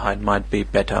formaldehyde might be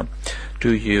better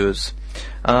to use.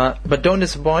 But don't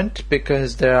disappoint,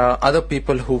 because there are other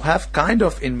people who have kind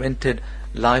of invented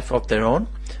life of their own.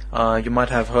 You might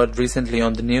have heard recently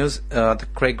on the news, the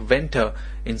Craig Venter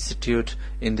Institute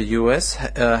in the US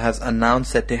has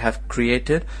announced that they have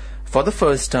created for the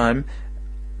first time,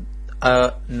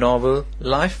 a novel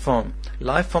life form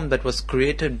that was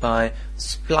created by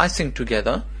splicing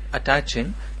together,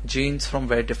 attaching genes from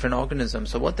very different organisms.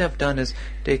 So what they have done is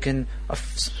taken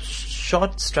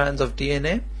short strands of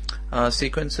DNA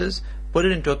sequences, put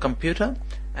it into a computer,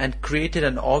 and created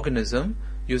an organism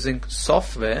using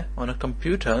software on a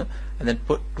computer, and then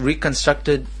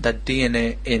reconstructed that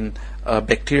DNA in a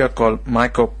bacteria called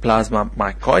Mycoplasma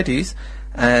mycoides.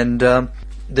 And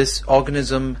this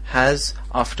organism has,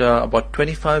 after about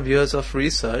 25 years of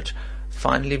research,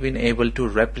 finally been able to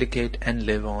replicate and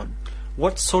live on.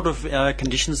 What sort of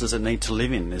conditions does it need to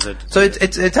live in? Is it? So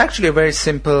it's actually a very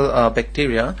simple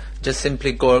bacteria. Just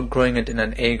simply growing it in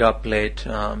an agar plate,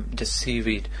 just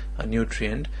seaweed, a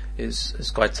nutrient,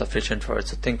 is quite sufficient for it.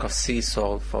 So think of sea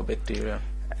salt for bacteria.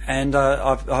 And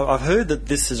I've heard that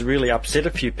this has really upset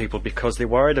a few people because they're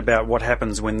worried about what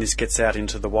happens when this gets out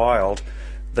into the wild.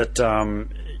 That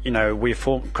we're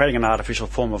creating an artificial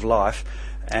form of life,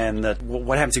 and that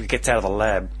what happens if it gets out of the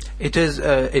lab?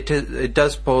 It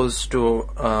does pose to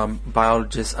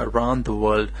biologists around the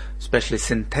world, especially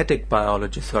synthetic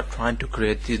biologists who are trying to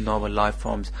create these novel life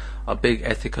forms, a big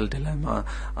ethical dilemma.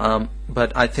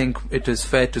 But I think it is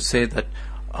fair to say that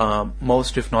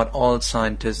most, if not all,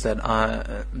 scientists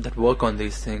that work on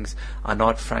these things are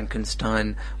not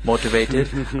Frankenstein motivated.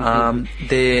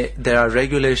 There are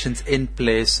regulations in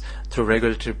place through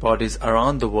regulatory bodies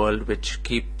around the world which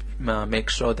make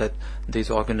sure that these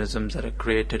organisms that are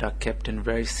created are kept in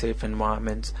very safe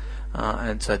environments,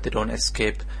 and so that they don't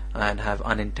escape and have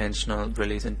unintentional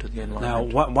release into the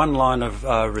environment. Now, one line of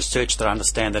research that I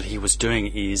understand that he was doing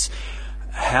is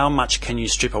how much can you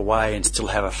strip away and still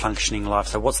have a functioning life?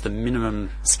 So what's the minimum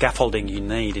scaffolding you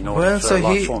need in order for a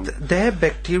life form? Their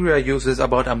bacteria uses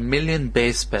about 1 million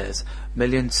base pairs,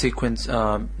 million sequence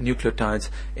nucleotides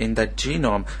in that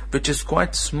genome, which is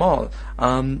quite small.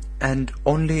 And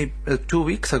only 2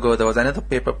 weeks ago, there was another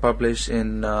paper published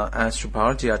in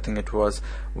Astrobiology, I think it was,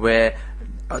 where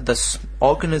the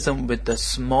organism with the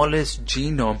smallest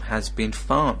genome has been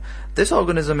found. This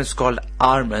organism is called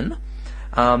Armen,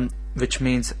 which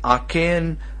means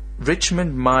Archaean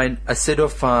Richmond Mine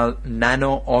Acidophile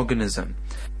Nanoorganism.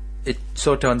 It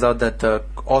so turns out that the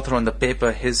author on the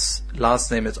paper, his last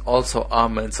name is also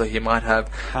Armen, so he might have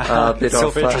a bit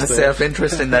of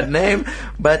self-interest in that name.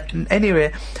 But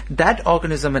anyway, that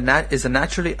organism is a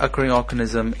naturally occurring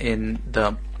organism in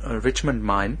the Richmond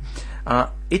Mine.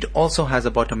 It also has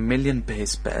about 1 million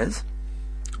base pairs,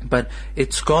 but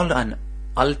it's called an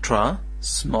ultra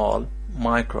small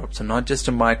microbe. So not just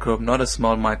a microbe, not a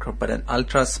small microbe, but an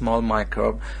ultra small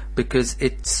microbe, because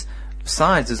its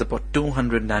size is about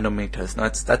 200 nanometers. Now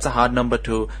that's a hard number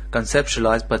to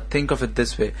conceptualize, but think of it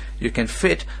this way: you can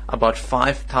fit about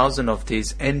 5,000 of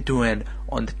these end to end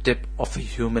on the tip of a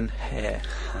human hair.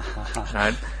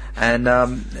 Right? And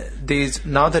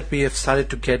now that we have started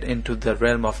to get into the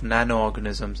realm of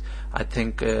nanoorganisms, I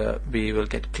think we will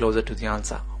get closer to the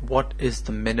answer. What is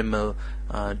the minimal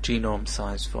genome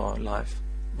size for life?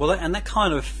 Well, and that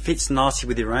kind of fits nicely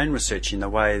with your own research in a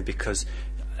way, because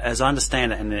as I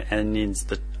understand it, and in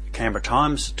the Canberra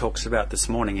Times talks about this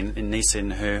morning in Nisa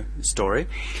in her story,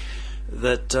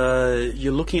 that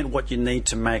you're looking at what you need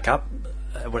to make up,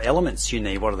 what elements you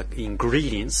need, what are the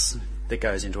ingredients that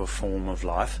goes into a form of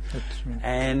life. That's right.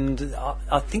 And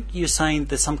I think you're saying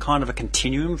there's some kind of a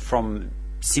continuum from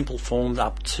simple forms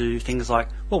up to things like,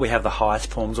 well, we have the highest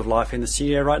forms of life in the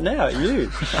studio right now,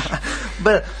 you.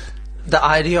 But the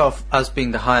idea of us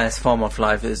being the highest form of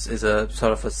life is a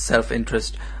sort of a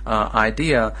self-interest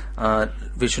idea.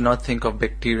 We should not think of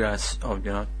bacteria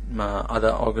or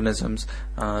other organisms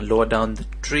lower down the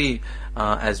tree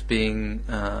as being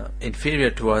inferior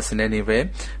to us in any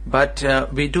way. But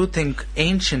we do think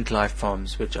ancient life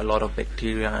forms, which a lot of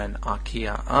bacteria and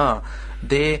archaea are,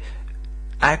 they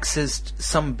accessed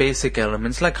some basic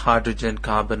elements like hydrogen,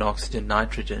 carbon, oxygen,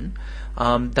 nitrogen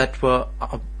that were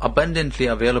abundantly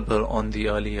available on the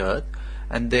early Earth.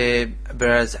 And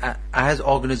whereas as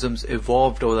organisms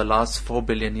evolved over the last 4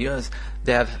 billion years,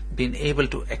 they have been able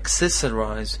to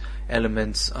accessorize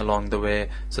elements along the way.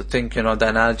 So think, the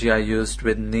analogy I used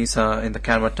with Nisa in the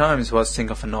Canberra Times was, think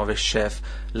of a novice chef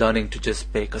learning to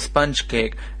just bake a sponge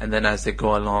cake, and then as they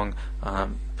go along,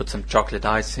 put some chocolate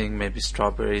icing, maybe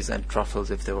strawberries and truffles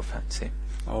if they were fancy.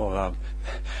 Oh,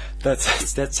 that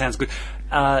sounds good.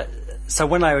 So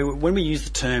when we use the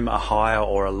term a higher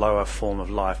or a lower form of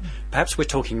life, perhaps we're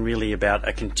talking really about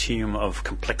a continuum of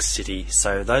complexity.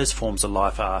 So those forms of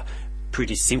life are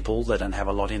pretty simple; they don't have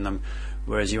a lot in them.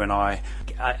 Whereas you and are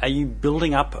you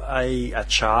building up a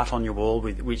chart on your wall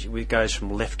which goes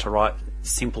from left to right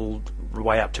simple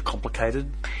way up to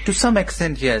complicated? To some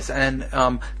extent, yes. And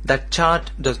that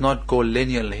chart does not go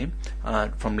linearly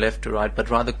from left to right, but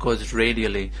rather goes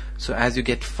radially. So as you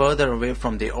get further away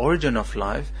from the origin of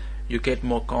life, you get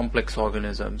more complex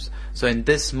organisms. So in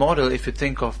this model, if you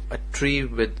think of a tree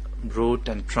with root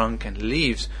and trunk and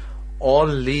leaves, all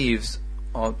leaves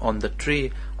on the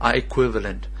tree are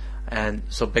equivalent. And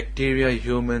so bacteria,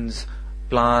 humans,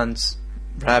 plants,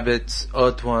 rabbits,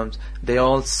 earthworms, they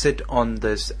all sit on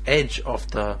this edge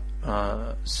of the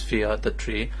sphere, the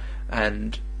tree,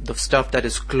 and the stuff that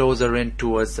is closer in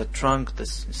towards the trunk, the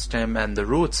stem and the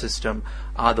root system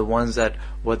are the ones that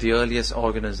were the earliest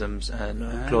organisms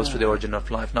and close to the origin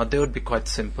of life. Now they would be quite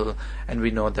simple, and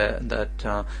we know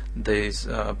that these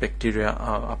bacteria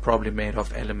are probably made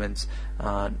of elements,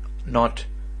 not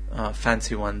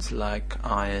fancy ones like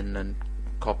iron and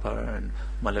copper and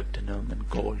molybdenum and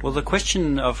gold. Well, the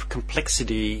question of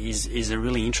complexity is a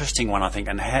really interesting one, I think,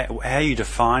 and how you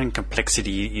define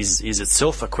complexity is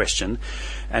itself a question.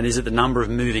 And is it the number of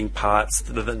moving parts,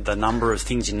 the number of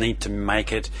things you need to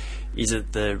make it? Is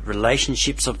it the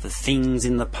relationships of the things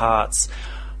in the parts?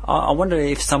 I wonder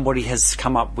if somebody has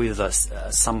come up with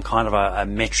some kind of a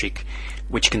metric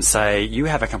which can say you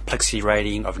have a complexity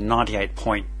rating of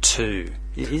 98.2.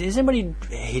 Is anybody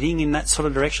heading in that sort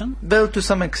of direction? Well, to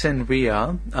some extent we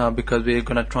are, because we're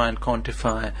going to try and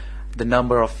quantify the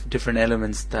number of different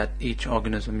elements that each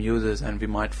organism uses, and we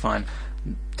might find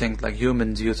things like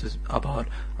humans use about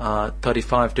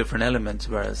 35 different elements,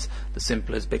 whereas the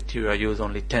simplest bacteria use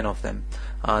only 10 of them.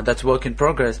 That's work in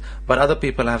progress, but other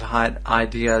people have had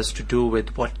ideas to do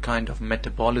with what kind of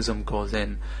metabolism goes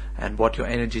in and what your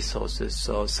energy source is.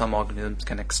 So some organisms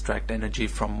can extract energy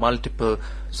from multiple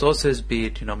sources, be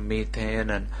it methane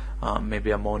and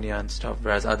maybe ammonia and stuff,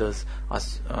 whereas others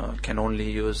can only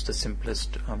use the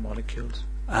simplest molecules.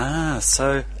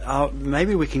 So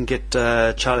maybe we can get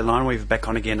Charlie Lineweaver back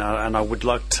on again, and I would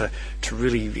like to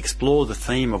really explore the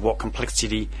theme of what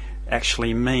complexity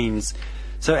actually means.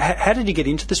 So how did you get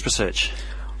into this research?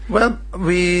 Well,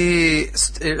 we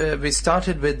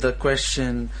started with the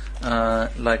question,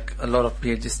 like a lot of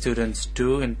PhD students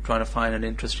do, in trying to find an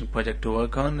interesting project to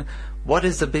work on. What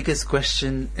is the biggest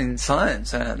question in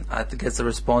science? And I guess the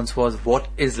response was, what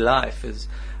is life? Is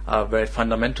a very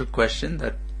fundamental question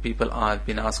that people have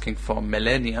been asking for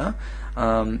millennia,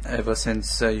 ever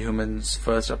since humans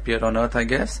first appeared on Earth, I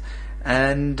guess.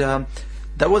 And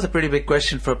that was a pretty big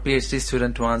question for a PhD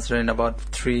student to answer in about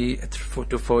 3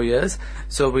 to 4 years.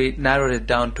 So we narrowed it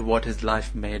down to what is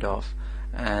life made of.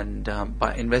 And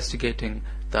by investigating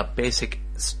the basic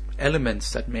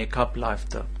elements that make up life,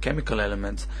 the chemical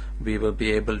elements, we will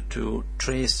be able to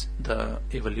trace the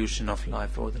evolution of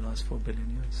life over the last 4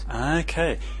 billion years.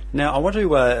 Okay. Now, I want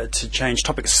to change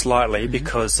topics slightly,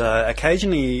 because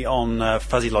occasionally on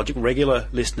Fuzzy Logic, regular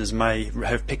listeners may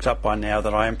have picked up by now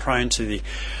that I am prone to the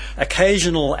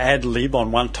occasional ad-lib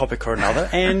on one topic or another,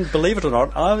 and believe it or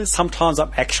not, sometimes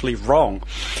I'm actually wrong.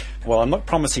 Well, I'm not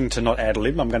promising to not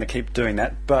ad-lib, I'm going to keep doing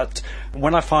that, but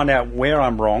when I find out where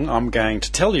I'm wrong, I'm going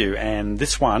to tell you. And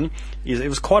this one, it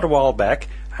was quite a while back,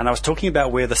 and I was talking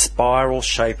about where the spiral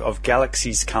shape of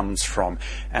galaxies comes from.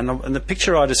 And the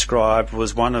picture I described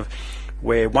was one of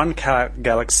where one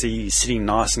galaxy is sitting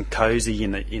nice and cozy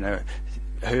in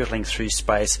hurtling through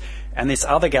space, and this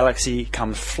other galaxy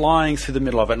comes flying through the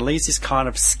middle of it and leaves this kind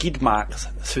of skid mark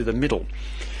through the middle.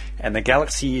 And the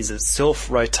galaxy is itself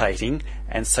rotating,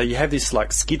 and so you have this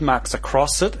like skid marks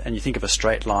across it, and you think of a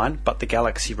straight line, but the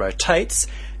galaxy rotates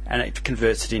and it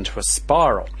converts it into a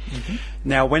spiral. Mm-hmm.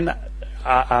 Now, when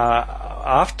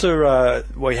after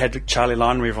we had Charlie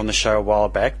Lineweaver on the show a while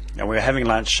back, and we were having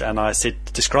lunch, and I said,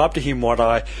 describe to him what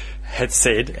I had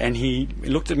said, and he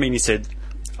looked at me and he said,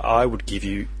 I would give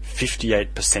you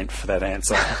 58% for that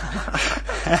answer.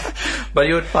 But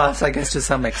you would pass, I guess, to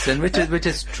some extent, which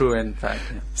is true, in fact.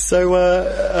 Yeah. So,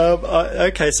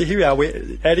 okay, so here we are.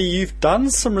 Addy, you've done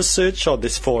some research on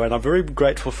this and I'm very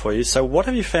grateful for you. So what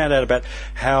have you found out about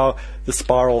how the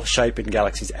spiral shape in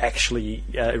galaxies actually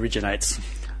originates?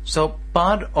 So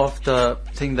part of the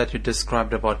thing that you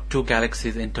described about two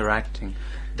galaxies interacting,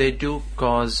 they do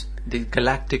cause, the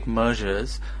galactic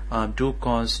mergers do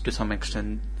cause, to some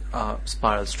extent,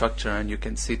 spiral structure, and you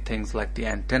can see things like the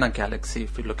antenna galaxy.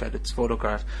 If you look at its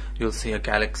photograph, you'll see a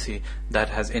galaxy that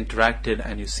has interacted,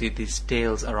 and you see these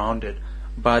tails around it.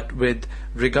 But with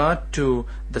regard to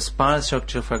the spiral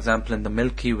structure, for example, in the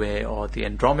Milky Way or the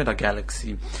Andromeda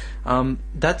galaxy,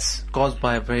 that's caused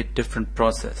by a very different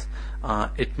process.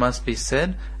 It must be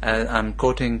said, I'm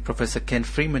quoting Professor Ken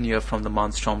Freeman here from the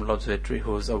Mount Stromlo Observatory,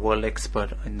 who is a world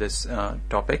expert in this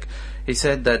topic. He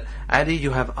said that, Addy,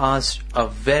 you have asked a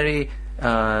very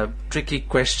tricky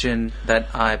question that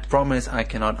I promise I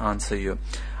cannot answer you.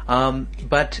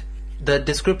 But the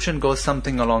description goes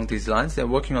something along these lines. They're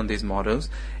working on these models.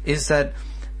 Is that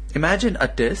imagine a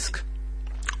disk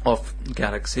of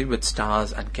galaxy with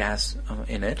stars and gas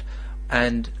in it,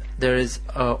 and there is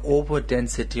a over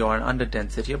density or an under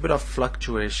density, a bit of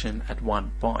fluctuation at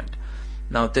one point.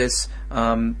 Now this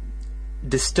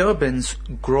disturbance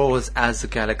grows as the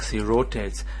galaxy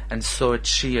rotates, and so it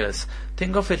shears.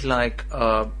 Think of it like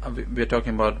we're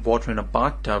talking about water in a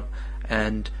bathtub,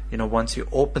 and once you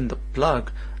open the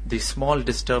plug, the small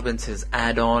disturbances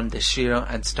add on, they shear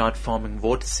and start forming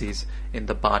vortices in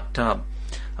the bathtub.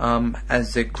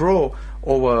 As they grow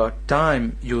over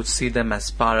time, you see them as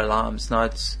spiral arms. Now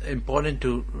it's important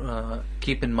to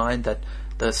keep in mind that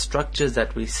the structures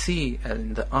that we see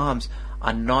in the arms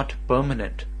are not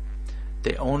permanent.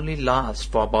 They only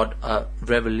last for about a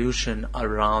revolution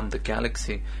around the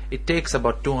galaxy. It takes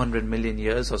about 200 million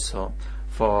years or so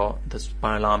for the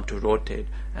spiral arm to rotate,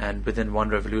 and within one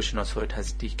revolution or so it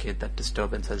has decayed, that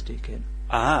disturbance has decayed.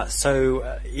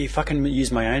 So if I can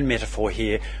use my own metaphor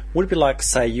here, would it be like,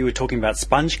 say, you were talking about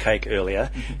sponge cake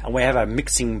earlier, and we have a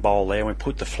mixing bowl there, and we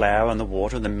put the flour and the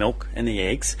water and the milk and the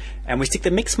eggs, and we stick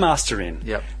the mix master in.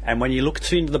 Yep. And when you look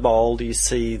into the bowl, you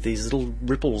see these little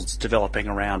ripples developing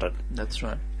around it. That's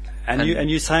right. And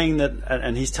you're saying that,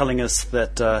 and he's telling us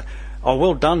that,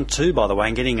 well done too, by the way,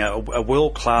 in getting a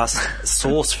world-class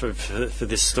source for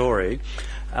this story.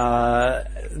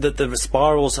 That the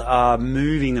spirals are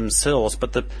moving themselves,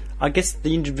 but I guess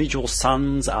the individual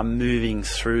suns are moving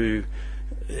through.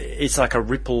 It's like a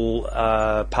ripple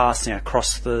passing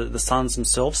across the suns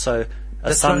themselves. So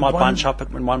a sun might bunch up at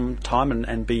one time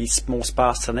and be more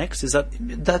sparse the next. Is that?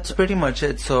 That's pretty much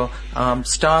it. So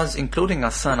stars, including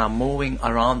our sun, are moving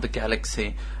around the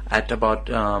galaxy at about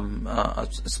a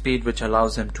speed which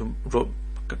allows them to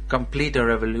complete a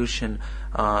revolution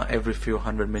every few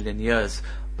 100 million years.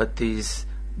 But these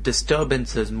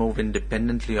disturbances move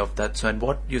independently of that. So, and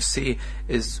what you see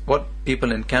is what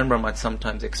people in Canberra might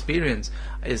sometimes experience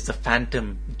is the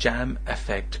phantom jam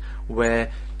effect,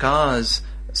 where cars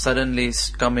suddenly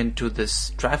come into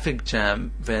this traffic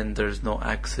jam when there's no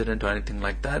accident or anything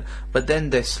like that, but then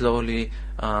they slowly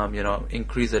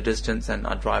increase the distance and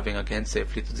are driving again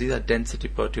safely. So these are density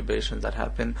perturbations that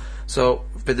happen. So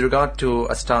with regard to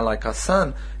a star like our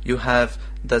sun, you have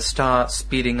the star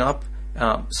speeding up,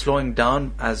 slowing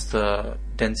down as the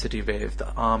density wave,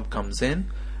 the arm, comes in,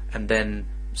 and then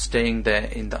staying there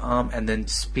in the arm, and then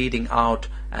speeding out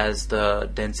as the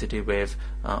density wave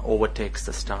overtakes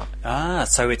the star.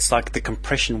 So it's like the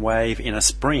compression wave in a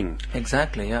spring.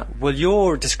 Exactly, yeah. Well,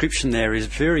 your description there is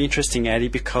very interesting, Addy,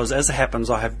 because as it happens,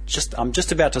 I'm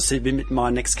just about to submit my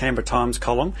next Canberra Times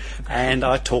column, and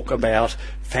I talk about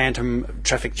phantom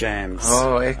traffic jams.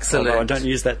 Oh, excellent. Although I don't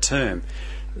use that term.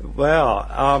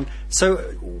 Wow. So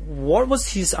what was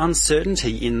his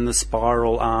uncertainty in the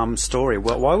spiral arm story?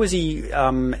 Why was he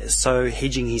so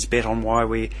hedging his bet on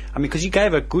because you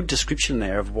gave a good description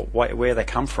there of where they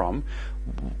come from.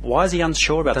 Why is he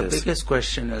unsure about this? The biggest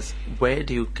question is, where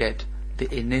do you get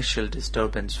the initial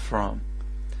disturbance from?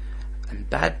 And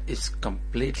that is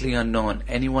completely unknown.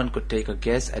 Anyone could take a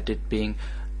guess at it being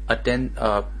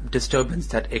a disturbance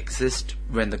that exists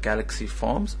when the galaxy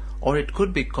forms, or it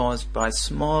could be caused by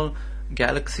small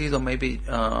galaxies or maybe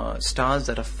stars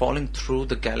that are falling through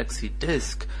the galaxy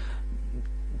disk,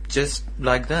 just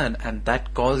like that, and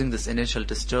that causing this initial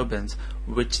disturbance,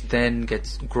 which then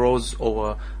grows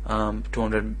over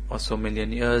 200 or so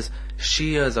million years,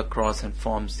 shears across and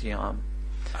forms the arm.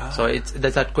 So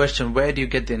there's that question: where do you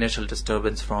get the initial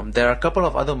disturbance from? There are a couple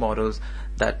of other models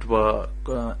that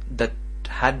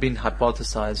had been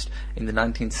hypothesized in the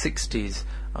 1960s,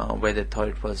 where they thought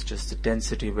it was just the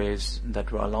density waves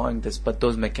that were allowing this, but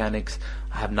those mechanics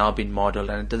have now been modeled,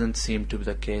 and it doesn't seem to be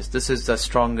the case. This is the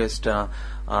strongest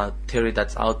theory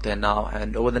that's out there now,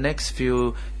 and over the next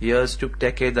few years to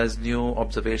decades, as new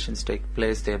observations take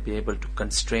place, they'll be able to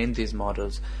constrain these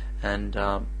models and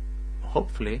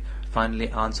hopefully finally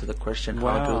answer the question: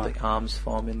 how do the arms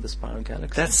form in the spiral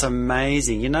galaxy? That's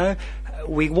amazing.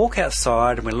 We walk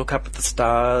outside and we look up at the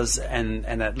stars, and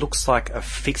it looks like a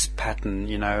fixed pattern,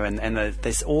 and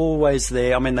they're always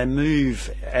there. I mean, they move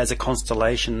as a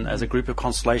constellation, as a group of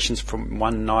constellations from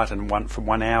one night and from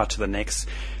 1 hour to the next.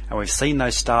 And we've seen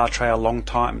those star trail long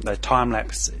time, those time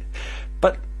lapse.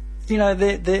 But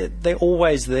they're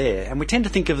always there, and we tend to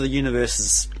think of the universe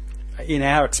as, in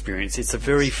our experience, it's a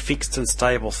very fixed and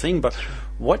stable thing. But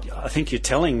what I think you're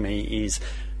telling me is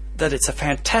that it's a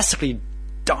fantastically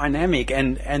dynamic,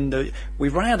 and we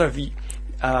run out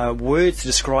of words to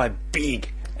describe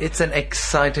big It's an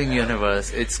exciting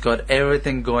universe. It's got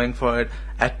everything going for it.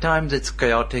 At times it's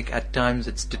chaotic, at times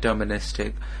it's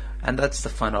deterministic, and that's the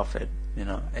fun of it. You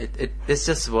know, it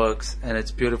just works, and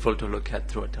it's beautiful to look at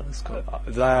through a telescope.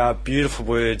 They are beautiful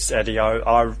words, Eddie.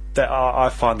 I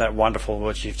find that wonderful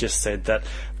what you've just said.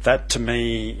 That to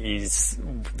me is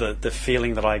the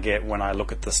feeling that I get when I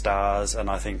look at the stars,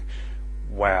 and I think,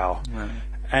 wow. Right.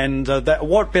 And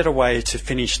what better way to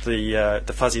finish the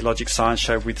Fuzzy Logic Science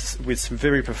Show with some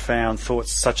very profound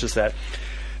thoughts such as that.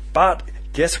 But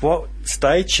guess what?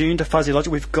 Stay tuned to Fuzzy Logic.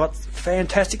 We've got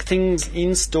fantastic things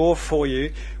in store for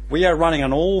you. We are running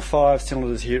on all 5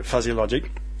 cylinders here at Fuzzy Logic.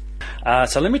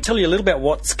 So let me tell you a little about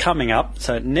what's coming up.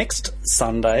 So next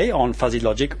Sunday on Fuzzy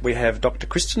Logic, we have Dr.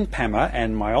 Kristen Pammer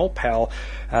and my old pal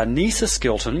Nisa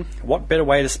Skelton. What better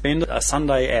way to spend a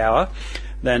Sunday hour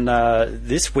than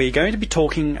this? We're going to be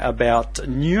talking about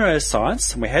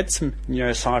neuroscience. We had some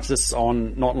neuroscientists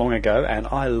on not long ago, and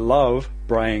I love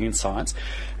brain science.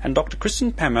 And Dr.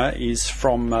 Kristen Pammer is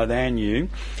from the ANU,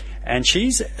 and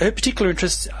her particular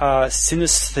interests are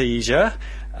synesthesia,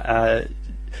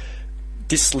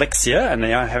 dyslexia, and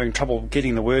I'm having trouble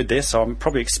getting the word there, so I'm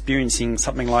probably experiencing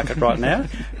something like it right now,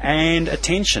 and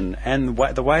attention, and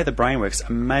the way the brain works.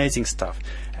 Amazing stuff.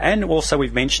 And also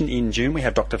we've mentioned in June we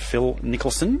have Dr. Phil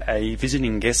Nicholson, a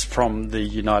visiting guest from the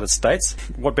United States.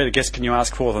 What better guest can you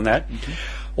ask for than that? Mm-hmm.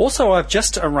 Also, I've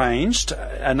just arranged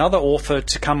another author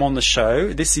to come on the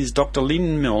show. This is Dr.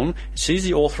 Lynn Milne. She's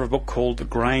the author of a book called The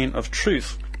Grain of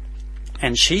Truth.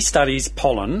 And she studies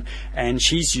pollen, and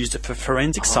she's used it for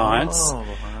forensic science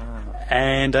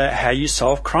and how you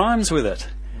solve crimes with it.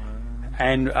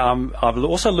 And I've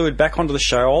also lured back onto the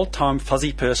show old-time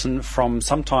fuzzy person from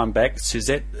some time back,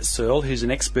 Suzette Searle, who's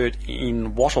an expert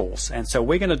in wattles. And so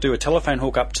we're going to do a telephone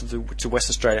hook up to West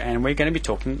Australia, and we're going to be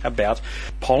talking about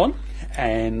pollen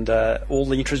and all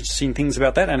the interesting things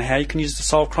about that and how you can use it to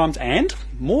solve crimes and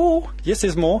more. Yes,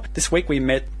 there's more. This week we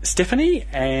met Stephanie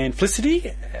and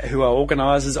Felicity, who are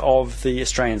organisers of the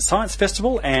Australian Science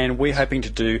Festival, and we're hoping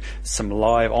to do some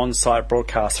live on-site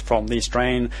broadcasts from the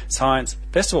Australian Science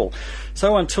Festival.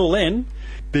 So until then,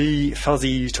 be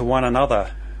fuzzy to one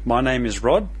another. My name is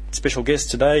Rod. Special guest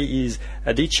today is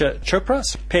Aditya Chopra,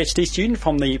 PhD student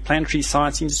from the Planetary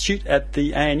Science Institute at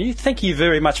the ANU. Thank you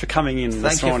very much for coming in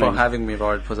this morning. Thank you for having me,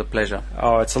 Rod. It was a pleasure.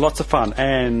 Oh, it's lots of fun.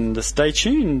 And stay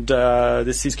tuned.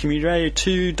 This is Community Radio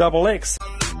 2XX.